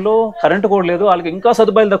ముత్తాతల టైంలో కరెంటు కూడా లేదు, వాళ్ళకి ఇంకా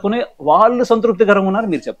సదుపాయాలు తక్కువనే, వాళ్ళు సంతృప్తికరంగా ఉన్నారు,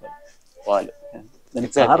 మీరు చెప్పాలి. వాళ్ళు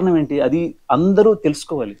దానికి కారణం ఏంటి? అది అందరూ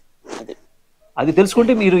తెలుసుకోవాలి. అది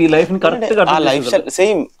తెలుసుకుంటే మీరు ఈ లైఫ్ ని కరెక్ట్ గా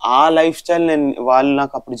సేమ్ ఆ లైఫ్ స్టైల్ వాళ్ళు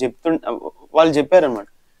నాకు అప్పుడు వాళ్ళు చెప్పారనమాట.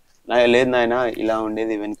 లేదు నాయన ఇలా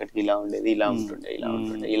ఉండేది, వెనకటికి ఇలా ఉండేది, ఇలా ఉంటుండే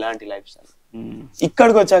ఇలాంటి లైఫ్ స్టైల్.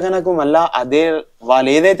 ఇక్కడికి వచ్చాక నాకు మళ్ళా అదే వాళ్ళు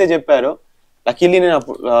ఏదైతే చెప్పారో, లక్కీలీ నేను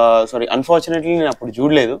అప్పుడు అన్ఫార్చునేట్లీ నేను అప్పుడు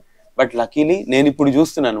చూడలేదు, బట్ లక్కీలీ నేను ఇప్పుడు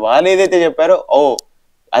చూస్తున్నాను. వాళ్ళు ఏదైతే చెప్పారో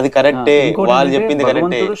అది కరెక్టే, వాళ్ళు చెప్పింది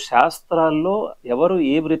కరెక్టే. శాస్త్రాల్లో ఎవరు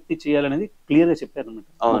ఏ వృత్తి చేయాలనేది క్లియర్ గా చెప్పారు అనమాట.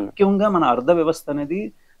 ముఖ్యంగా మన అర్థ వ్యవస్థ అనేది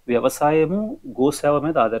వ్యవసాయము, గోసేవ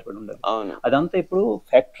మీద ఆధారపడి ఉండాలి. అదంతా ఇప్పుడు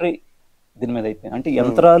ఫ్యాక్టరీ దీని మీద అయిపోయింది, అంటే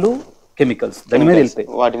యంత్రాలు, కెమికల్స్ దాని మీద వెళ్ళిపోయి,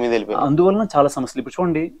 వాటి మీద వెళ్ళిపోయి. అందువలన చాలా సమస్యలు. ఇప్పుడు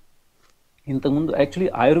చూడండి, ఇంతకుముందు యాక్చువల్లీ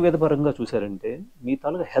ఆయుర్వేద పరంగా చూసారంటే మీ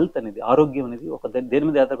తాలూకా హెల్త్ అనేది, ఆరోగ్యం అనేది ఒక దేని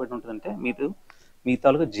మీద ఆధారపడి ఉంటుందంటే మీ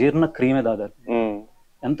తాలూకా జీర్ణక్రియ మీద ఆధారపడి.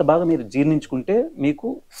 ఎంత బాగా మీరు జీర్ణించుకుంటే మీకు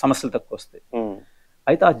సమస్యలు తక్కువ వస్తాయి.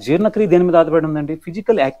 అయితే ఆ జీర్ణక్రియ దేని మీద ఆధారపడి ఉందండి?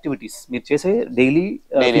 ఫిజికల్ యాక్టివిటీస్, మీరు చేసే డైలీ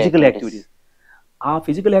ఫిజికల్ యాక్టివిటీస్. ఆ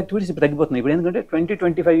ఫిజికల్ యాక్టివిటీస్ ఇప్పుడు తగ్గిపోతున్నాయి. ఇప్పుడు ఎందుకంటే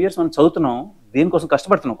 20-25 years మనం చదువుతున్నాం, దేనికోసం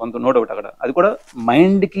కష్టపడుతున్నాం కొంత, నో డౌట్. అక్కడ అది కూడా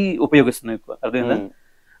మైండ్ కి ఉపయోగిస్తున్నాం ఎక్కువ, అర్థమైందా?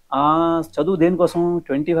 ఆ చదువు దేనికోసం?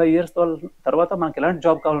 25 years తర్వాత మనకి ఎలాంటి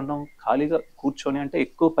జాబ్ కావాలంటాం? ఖాళీగా కూర్చొని, అంటే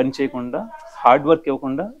ఎక్కువ పని చేయకుండా, హార్డ్ వర్క్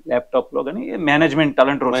ఇవ్వకుండా, ల్యాప్టాప్ లో కానీ మేనేజ్మెంట్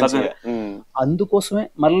అలాంటి రోల్స్. అందుకోసమే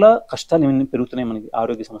మళ్ళా కష్టాలు ఇవన్నీ పెరుగుతున్నాయి మనకి,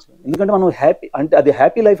 ఆరోగ్య సమస్యలు. ఎందుకంటే మనం హ్యాపీ, అంటే అది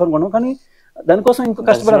హ్యాపీ లైఫ్ అనుకున్నాం, కానీ దానికోసం ఇంకా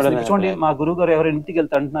కష్టపడాలి. చూడండి, మా గురువు గారు ఎవరు ఇంటికి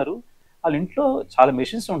వెళ్తా అంటున్నారు, వాళ్ళ ఇంట్లో చాలా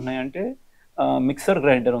మెషిన్స్ ఉంటున్నాయి. అంటే మిక్సర్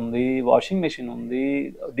గ్రైండర్ ఉంది, వాషింగ్ మెషిన్ ఉంది,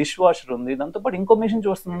 డిష్ వాషర్ ఉంది, దాంతోపాటు ఇంకో మెషిన్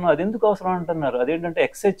చూస్తున్నాను, అది ఎందుకు అవసరం అంటున్నారు. అదేంటంటే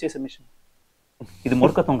ఎక్సర్సైజ్ చేసే మెషిన్. ఇది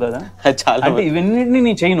మూర్ఖత్వం కదా? అంటే ఇవన్నింటినీ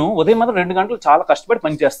నేను చేయను, ఉదయం మాత్రం 2 గంటలు చాలా కష్టపడి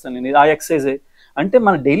పని చేస్తాను నేను, ఆ ఎక్సర్సైజే. అంటే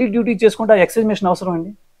మన డైలీ డ్యూటీ చేసుకుంటే ఆ ఎక్సర్సైజ్ మెషిన్ అవసరం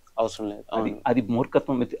అండి? అవసరం లేదు. అది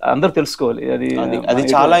మూర్ఖత్వం, అందరూ తెలుసుకోవాలి. అది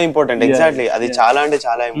చాలా ఇంపార్టెంట్. ఎగ్జాక్ట్లీ, అది చాలా అంటే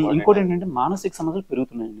చాలా ఇంపార్టెంట్. ఇంకోటి ఏంటంటే మానసిక సమస్యలు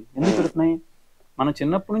పెరుగుతున్నాయండి. ఎందుకు పెరుగుతున్నాయి? మనం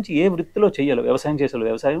చిన్నప్పటి నుంచి ఏ వృత్తిలో చేయాలి, వ్యవసాయం చేసేవాళ్ళు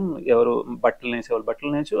వ్యవసాయం, ఎవరు బట్టలు నేసేవాళ్ళు బట్టలు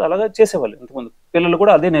నేర్చు, అలాగా చేసేవాళ్ళు. ఇంతకుముందు పిల్లలు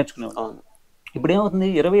కూడా అదే నేర్చుకునేవాళ్ళు. ఇప్పుడు ఏమవుతుంది,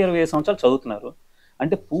 20-25 సంవత్సరాలు చదువుతున్నారు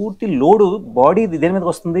అంటే పూర్తి లోడు బాడీ దేని మీదకి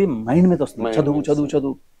వస్తుంది? మైండ్ మీద వస్తుంది. చదువు చదువు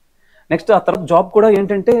చదువు. నెక్స్ట్ ఆ తర్వాత జాబ్ కూడా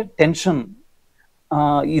ఏంటంటే టెన్షన్,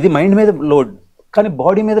 ఇది మైండ్ మీద లోడ్, కానీ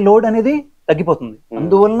బాడీ మీద లోడ్ అనేది తగ్గిపోతుంది.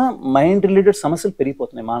 అందువలన మైండ్ రిలేటెడ్ సమస్యలు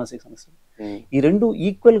పెరిగిపోతున్నాయి, మానసిక సమస్యలు. ఈ రెండు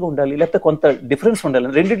ఈక్వల్ గా ఉండాలి, లేకపోతే కొంత డిఫరెన్స్ ఉండాలి,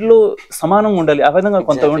 రెండిట్లో సమానంగా ఉండాలి, ఆ విధంగా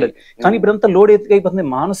కొంత ఉండాలి. కానీ ఇప్పుడంతా లోడ్ ఎక్కువైపోతుంది,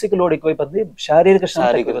 మానసిక లోడ్ ఎక్కువైపోతుంది, శారీరక శ్రమ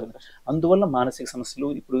ఎక్కువైపోతుంది. అందువల్ల మానసిక సమస్యలు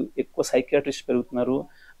ఇప్పుడు ఎక్కువ సైకియాట్రిస్ట్ పెరుగుతున్నారు,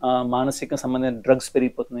 మానసిక సంబంధించిన డ్రగ్స్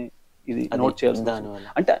పెరిగిపోతున్నాయి. ఇది నోట్ చేయాల్సింది.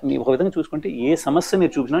 అంటే మీరు ఒక విధంగా చూసుకుంటే ఏ సమస్య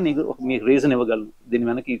మీరు చూసినా మీకు రీజన్ ఇవ్వగలను, దీని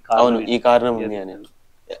వెనక ఈ కారణం ఉంది అనేది.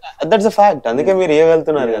 That's a fact. అందుకే మీరు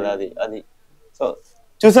ఇవ్వగలుగుతున్నారు కదా. అది సో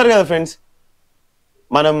చూసారు కదా ఫ్రెండ్స్,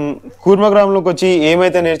 మనం కూర్మగ్రామంలోకి వచ్చి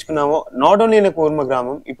ఏమైతే నేర్చుకున్నామో, నాట్ ఓన్లీ ఇన్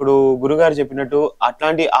కూర్మగ్రామం, ఇప్పుడు గురుగారు చెప్పినట్టు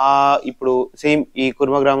అట్లాంటి ఇప్పుడు సేమ్ ఈ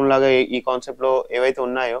కూర్మగ్రామం లాగా ఈ కాన్సెప్ట్ లో ఏవైతే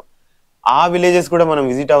ఉన్నాయో ఆ విలేజెస్ కూడా మనం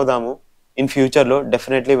విజిట్ అవుదాము ఇన్ ఫ్యూచర్ లో,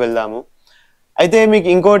 డెఫినెట్లీ వెళ్దాము. అయితే మీకు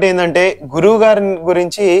ఇంకోటి ఏంటంటే, గురువు గారి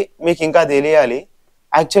గురించి మీకు ఇంకా తెలియాలి.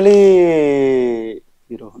 యాక్చువల్లీ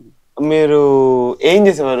మీరు ఏం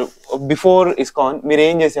చేసేవారు బిఫోర్ ఇస్కాన్? మీరు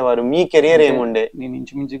ఏం చేసేవారు? మీ కెరియర్ ఏముండే? నేను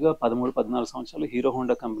ఇంచుమించుగా 13-14 సంవత్సరాలు హీరో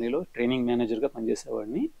హోండా కంపెనీలో ట్రైనింగ్ మేనేజర్ గా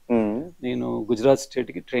పనిచేసేవాడిని. నేను గుజరాత్ స్టేట్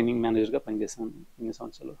కి ట్రైనింగ్ మేనేజర్ గా పనిచేశాను ఇన్ని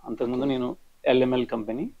సంవత్సరాలు. అంతకుముందు నేను LML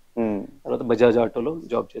కంపెనీ, తర్వాత బజాజ్ ఆటోలో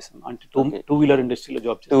జాబ్ చేశాను. అంటే టూ వీలర్ ఇండస్ట్రీలో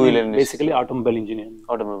జాబ్ చేశాను. Basically automobile engineer.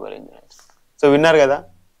 సో విన్నారు కదా,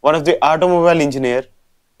 one of the automobile engineer.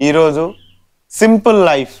 ఈరోజు సింపుల్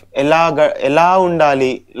లైఫ్ ఎలా ఉండాలి,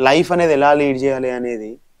 లైఫ్ అనేది ఎలా లీడ్ చేయాలి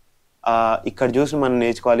అనేది ఇక్కడ చూసి మనం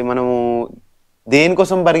నేర్చుకోవాలి. మనము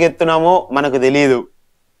దేనికోసం పరిగెత్తున్నామో మనకు తెలియదు,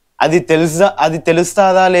 అది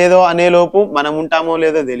తెలుస్తాదా లేదో అనే లోపు మనం ఉంటామో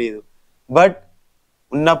లేదో తెలియదు. బట్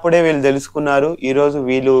ఉన్నప్పుడే వీళ్ళు తెలుసుకున్నారు. ఈరోజు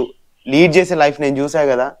వీళ్ళు లీడ్ చేసే లైఫ్ నేను చూసా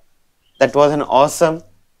కదా, దట్ వాజ్ అన్ ఆసమ్.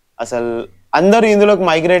 అసలు అందరూ ఇందులోకి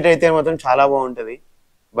మైగ్రేట్ అయితే మాత్రం చాలా బాగుంటుంది.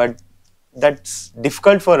 But that's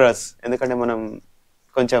difficult for us, ఎందుకంటే మనం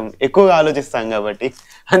కొంచెం ఎక్కువగా ఆలోచిస్తాం కాబట్టి.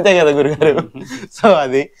 అంతే కదా గురుగారు?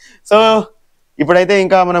 సో ఇప్పుడైతే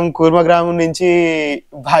ఇంకా మనం కూర్మగ్రామం నుంచి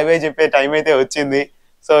బాయ్ బాయ్ చెప్పే టైం అయితే వచ్చింది.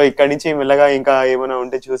 సో ఇక్కడ నుంచి మెల్లగా ఇంకా ఏమైనా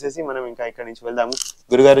ఉంటే చూసేసి మనం ఇంకా ఇక్కడ నుంచి వెళ్దాము.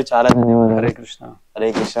 గురుగారు చాలా ధన్యవాదాలు. హరే కృష్ణ. హరే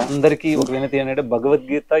కృష్ణ. అందరికీ ఒక వినతి ఏంటంటే,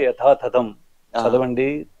 భగవద్గీత యథాతథం చదవండి,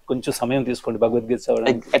 కొంచెం సమయం తీసుకోండి భగవద్గీత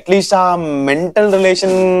చదవడానికి. అట్లీస్ట్ ఆ మెంటల్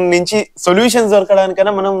రిలేషన్ నుంచి సొల్యూషన్స్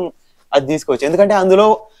దొరకడానికైనా మనం అది తీసుకోవచ్చు. ఎందుకంటే అందులో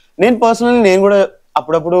నేను కూడా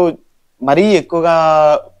అప్పుడప్పుడు మరీ ఎక్కువగా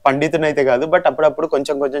పండితుని అయితే కాదు, బట్ అప్పుడప్పుడు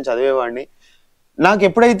కొంచెం చదివేవాడిని. నాకు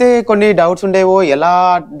ఎప్పుడైతే కొన్ని డౌట్స్ ఉండేవో ఎలా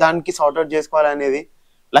దానికి సార్ట్అవుట్ చేసుకోవాలనేది,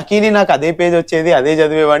 లక్కీలీ నాకు అదే పేజ్ వచ్చేది, అదే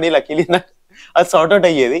చదివేవాడిని. లక్కీలీ నాకు అది సార్ట్అవుట్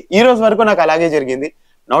అయ్యేది. ఈ రోజు వరకు నాకు అలాగే జరిగింది.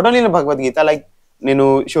 నాట్ ఓన్లీ భగవద్గీత, లైక్ నేను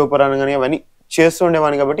శివపురాణం కానీ అవన్నీ చేస్తూ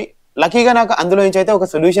ఉండేవాడిని. కాబట్టి లక్కీగా నాకు అందులో నుంచి అయితే ఒక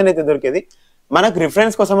సొల్యూషన్ అయితే దొరికేది. మనకు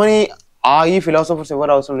రిఫరెన్స్ కోసమని ఈ ఫిలాసఫర్స్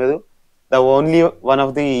ఎవరు అవసరం లేదు. The only one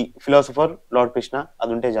of the philosopher lord Krishna,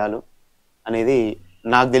 అది ఉంటే చాలు అనేది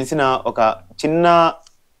నాకు తెలిసిన ఒక చిన్న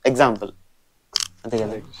ఎగ్జాంపుల్. అంతే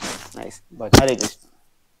కదా? నైస్. హరే కృష్ణ.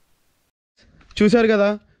 చూశారు కదా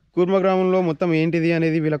కూర్మగ్రామంలో మొత్తం ఏంటిది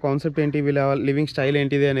అనేది, వీళ్ళ కాన్సెప్ట్ ఏంటి, వీళ్ళ లివింగ్ స్టైల్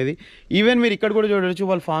ఏంటిది అనేది. ఈవెన్ మీరు ఇక్కడ కూడా చూడవచ్చు,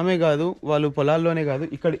 వాళ్ళు ఫామే కాదు, వాళ్ళు పొలాల్లోనే కాదు,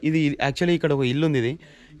 ఇది యాక్చువల్లీ ఇక్కడ ఒక ఇల్లు ఉంది.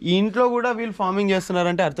 ఈ ఇంట్లో కూడా వీళ్ళు ఫార్మింగ్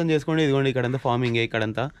చేస్తున్నారంటే అర్థం చేసుకోండి. ఇదిగోండి ఇక్కడంతా ఫార్మింగే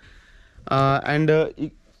ఇక్కడంతా. అండ్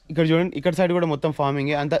ఇక్కడ చూడండి, ఇక్కడ సైడ్ కూడా మొత్తం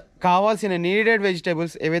ఫార్మింగే. అంత కావాల్సిన నీడెడ్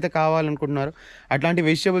వెజిటేబుల్స్ ఏవైతే కావాలనుకుంటున్నారో అట్లాంటి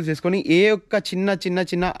వెజిటేబుల్స్ తీసుకొని ఏ ఒక్క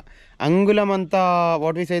చిన్న అంగుళమంతా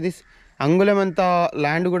అంగుళమంతా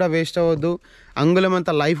ల్యాండ్ కూడా వేస్ట్ అవ్వద్దు,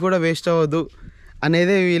 అంగుళమంతా లైఫ్ కూడా వేస్ట్ అవ్వద్దు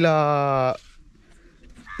అనేది వీళ్ళ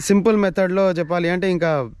సింపుల్ మెథడ్లో చెప్పాలి అంటే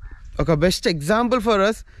ఇంకా ఒక బెస్ట్ ఎగ్జాంపుల్ ఫర్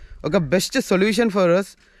అస్, ఒక best solution for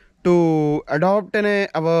us to adapt అనే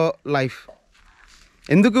అవర్ లైఫ్.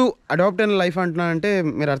 ఎందుకు అడాప్ట్ అయిన లైఫ్ అంటున్నానంటే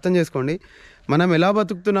మీరు అర్థం చేసుకోండి, మనం ఎలా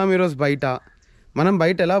బతుకుతున్నాం ఈరోజు మనం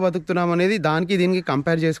బయట ఎలా బతుకుతున్నాం అనేది దీనికి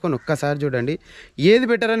కంపేర్ చేసుకొని ఒక్కసారి చూడండి. ఏది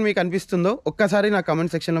బెటర్ అని మీకు అనిపిస్తుందో ఒక్కసారి నా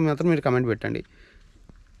కమెంట్ సెక్షన్లో మాత్రం మీరు కమెంట్ పెట్టండి.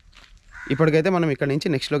 ఇప్పటికైతే మనం ఇక్కడ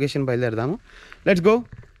నుంచి next location బయలుదేరదాము. Let's go.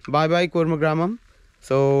 Bye కూర్మగ్రామం.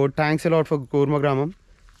 So thanks a lot for కూర్మగ్రామం.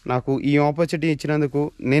 నాకు ఈ ఆపర్చునిటీ ఇచ్చినందుకు.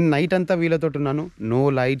 నేను నైట్ అంతా వీళ్ళతో ఉన్నాను. నో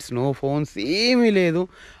లైట్స్, నో ఫోన్స్, ఏమీ లేదు.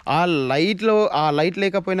 ఆ లైట్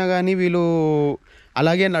లేకపోయినా కానీ వీళ్ళు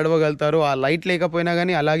అలాగే నడవగలుగుతారు, ఆ లైట్ లేకపోయినా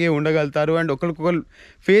కానీ అలాగే ఉండగలుగుతారు, అండ్ ఒకరికొకరు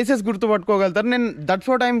faces గుర్తుపట్టుకోగలుగుతారు. That's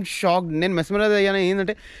what I'm shocked. నేను మెస్మరైజ్ అయ్యాను.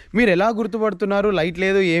 ఏంటంటే మీరు ఎలా గుర్తుపడుతున్నారు, లైట్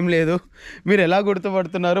లేదు ఏం లేదు, మీరు ఎలా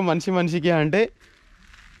గుర్తుపడుతున్నారు మనిషికి అంటే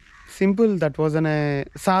సింపుల్. దట్ వాజ్ అనే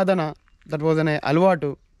సాధన, దట్ వాజ్ అనే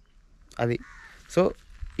అలవాటు అది. సో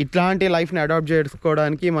ఇట్లాంటి లైఫ్ని అడాప్ట్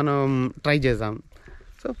చేసుకోవడానికి మనం ట్రై చేద్దాం.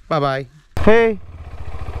 So bye. హే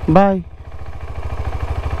బాయ్.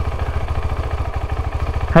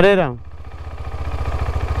 హరే రామ్.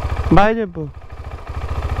 బాయ్ చెప్పు.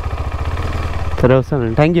 సరే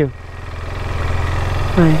వస్తాను, థ్యాంక్ యూ.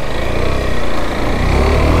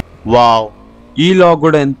 వావ్, ఈ లాగ్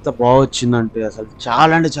కూడా ఎంత బాగా వచ్చిందంటే అసలు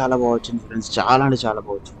చాలా అంటే చాలా బాగా వచ్చింది ఫ్రెండ్స్, చాలా అంటే చాలా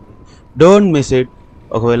బాగా వచ్చింది. Don't miss it.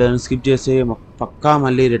 ఒకవేళ స్కిప్ చేస్తే పక్కా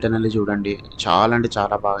మళ్ళీ రిటర్న్ వెళ్ళి చూడండి. చాలా అంటే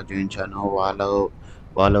చాలా బాగా చూపించాను.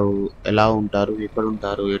 వాళ్ళు ఎలా ఉంటారు, ఎక్కడ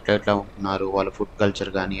ఉంటారు, ఎట్లా ఉంటున్నారు, వాళ్ళ ఫుడ్ కల్చర్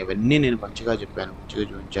కానీ అవన్నీ నేను మంచిగా చెప్పాను, మంచిగా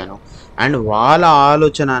చూపించాను. అండ్ వాళ్ళ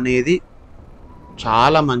ఆలోచన అనేది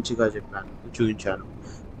చాలా మంచిగా చూపించాను.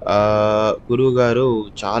 గురువు గారు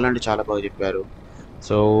చాలా అంటే చాలా బాగా చెప్పారు.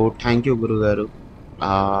 సో థ్యాంక్ యూ గురుగారు,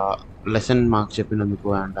 లెసన్ మాకు చెప్పినందుకు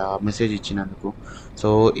అండ్ ఆ మెసేజ్ ఇచ్చినందుకు. సో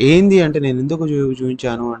ఏంది అంటే నేను ఎందుకు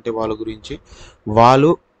చూపించాను అంటే వాళ్ళ గురించి, వాళ్ళు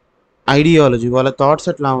ఐడియాలజీ, వాళ్ళ థాట్స్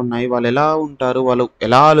ఎట్లా ఉన్నాయి, వాళ్ళు ఎలా ఉంటారు, వాళ్ళు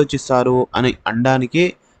ఎలా ఆలోచిస్తారు అని అనడానికి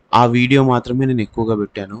ఆ వీడియో మాత్రమే నేను ఎక్కువగా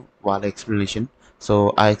పెట్టాను, వాళ్ళ ఎక్స్ప్లెనేషన్. సో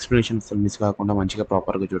ఆ ఎక్స్ప్లెనేషన్ అసలు మిస్ కాకుండా మంచిగా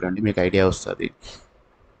ప్రాపర్గా చూడండి, మీకు ఐడియా వస్తుంది.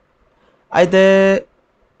 అయితే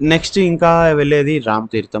నెక్స్ట్ ఇంకా వెళ్ళేది రామ్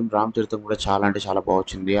తీర్థం కూడా చాలా అంటే చాలా బాగా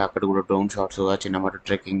వచ్చింది. అక్కడ కూడా డ్రోన్ షాట్స్, చిన్నమాట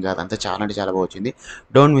ట్రెక్కింగ్, అదంతా చాలా అంటే చాలా బాగా వచ్చింది.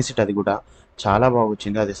 డోంట్ మిస్ ఇట్, అది కూడా చాలా బాగా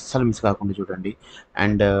వచ్చింది, అది అస్సలు మిస్ కాకుండా చూడండి.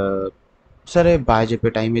 అండ్ సరే బాయ్ చెప్పే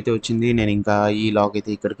టైం అయితే వచ్చింది. నేను ఇంకా ఈ లాగ్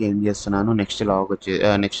అయితే ఇక్కడికి ఏం చేస్తున్నాను. నెక్స్ట్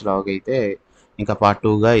లాగ్ అయితే ఇంకా పార్ట్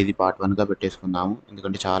 2గా, ఇది పార్ట్ 1గా పెట్టేసుకుందాము,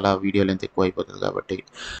 ఎందుకంటే చాలా వీడియో లెంత్ ఎక్కువ అయిపోతుంది కాబట్టి.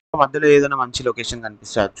 మధ్యలో ఏదైనా మంచి లొకేషన్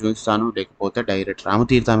కనిపిస్తే అది చూపిస్తాను, లేకపోతే డైరెక్ట్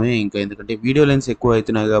రామతీర్థమే, ఇంకా ఎందుకంటే వీడియో లెన్స్ ఎక్కువ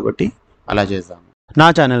అవుతున్నాయి కాబట్టి అలా చేద్దాము. నా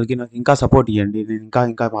ఛానల్కి నాకు ఇంకా సపోర్ట్ ఇవ్వండి, నేను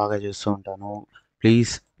ఇంకా బాగా చేస్తూ ఉంటాను.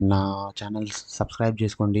 ప్లీజ్ నా ఛానల్ సబ్స్క్రైబ్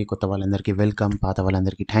చేసుకోండి. కొత్త వాళ్ళందరికీ వెల్కమ్, పాత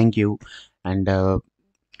వాళ్ళందరికీ థ్యాంక్ యూ. అండ్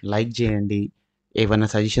లైక్ చేయండి, ఏమైనా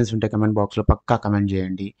సజెషన్స్ ఉంటే కమెంట్ బాక్స్లో పక్కా కమెంట్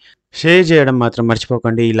చేయండి. షేర్ చేయడం మాత్రం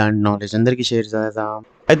మర్చిపోకండి, ఇలాంటి నాలెడ్జ్ అందరికీ షేర్ చేద్దాం.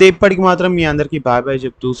 అయితే ఇప్పటికి మాత్రం మీ అందరికీ బాయ్ బాయ్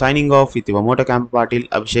చెప్తూ signing off with Moto camp Patil,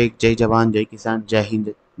 Abhishek. జై జవాన్, జై కిసాన్, జై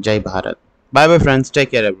హింద్, జై Bharat. Bye bye friends,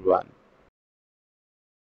 take care everyone.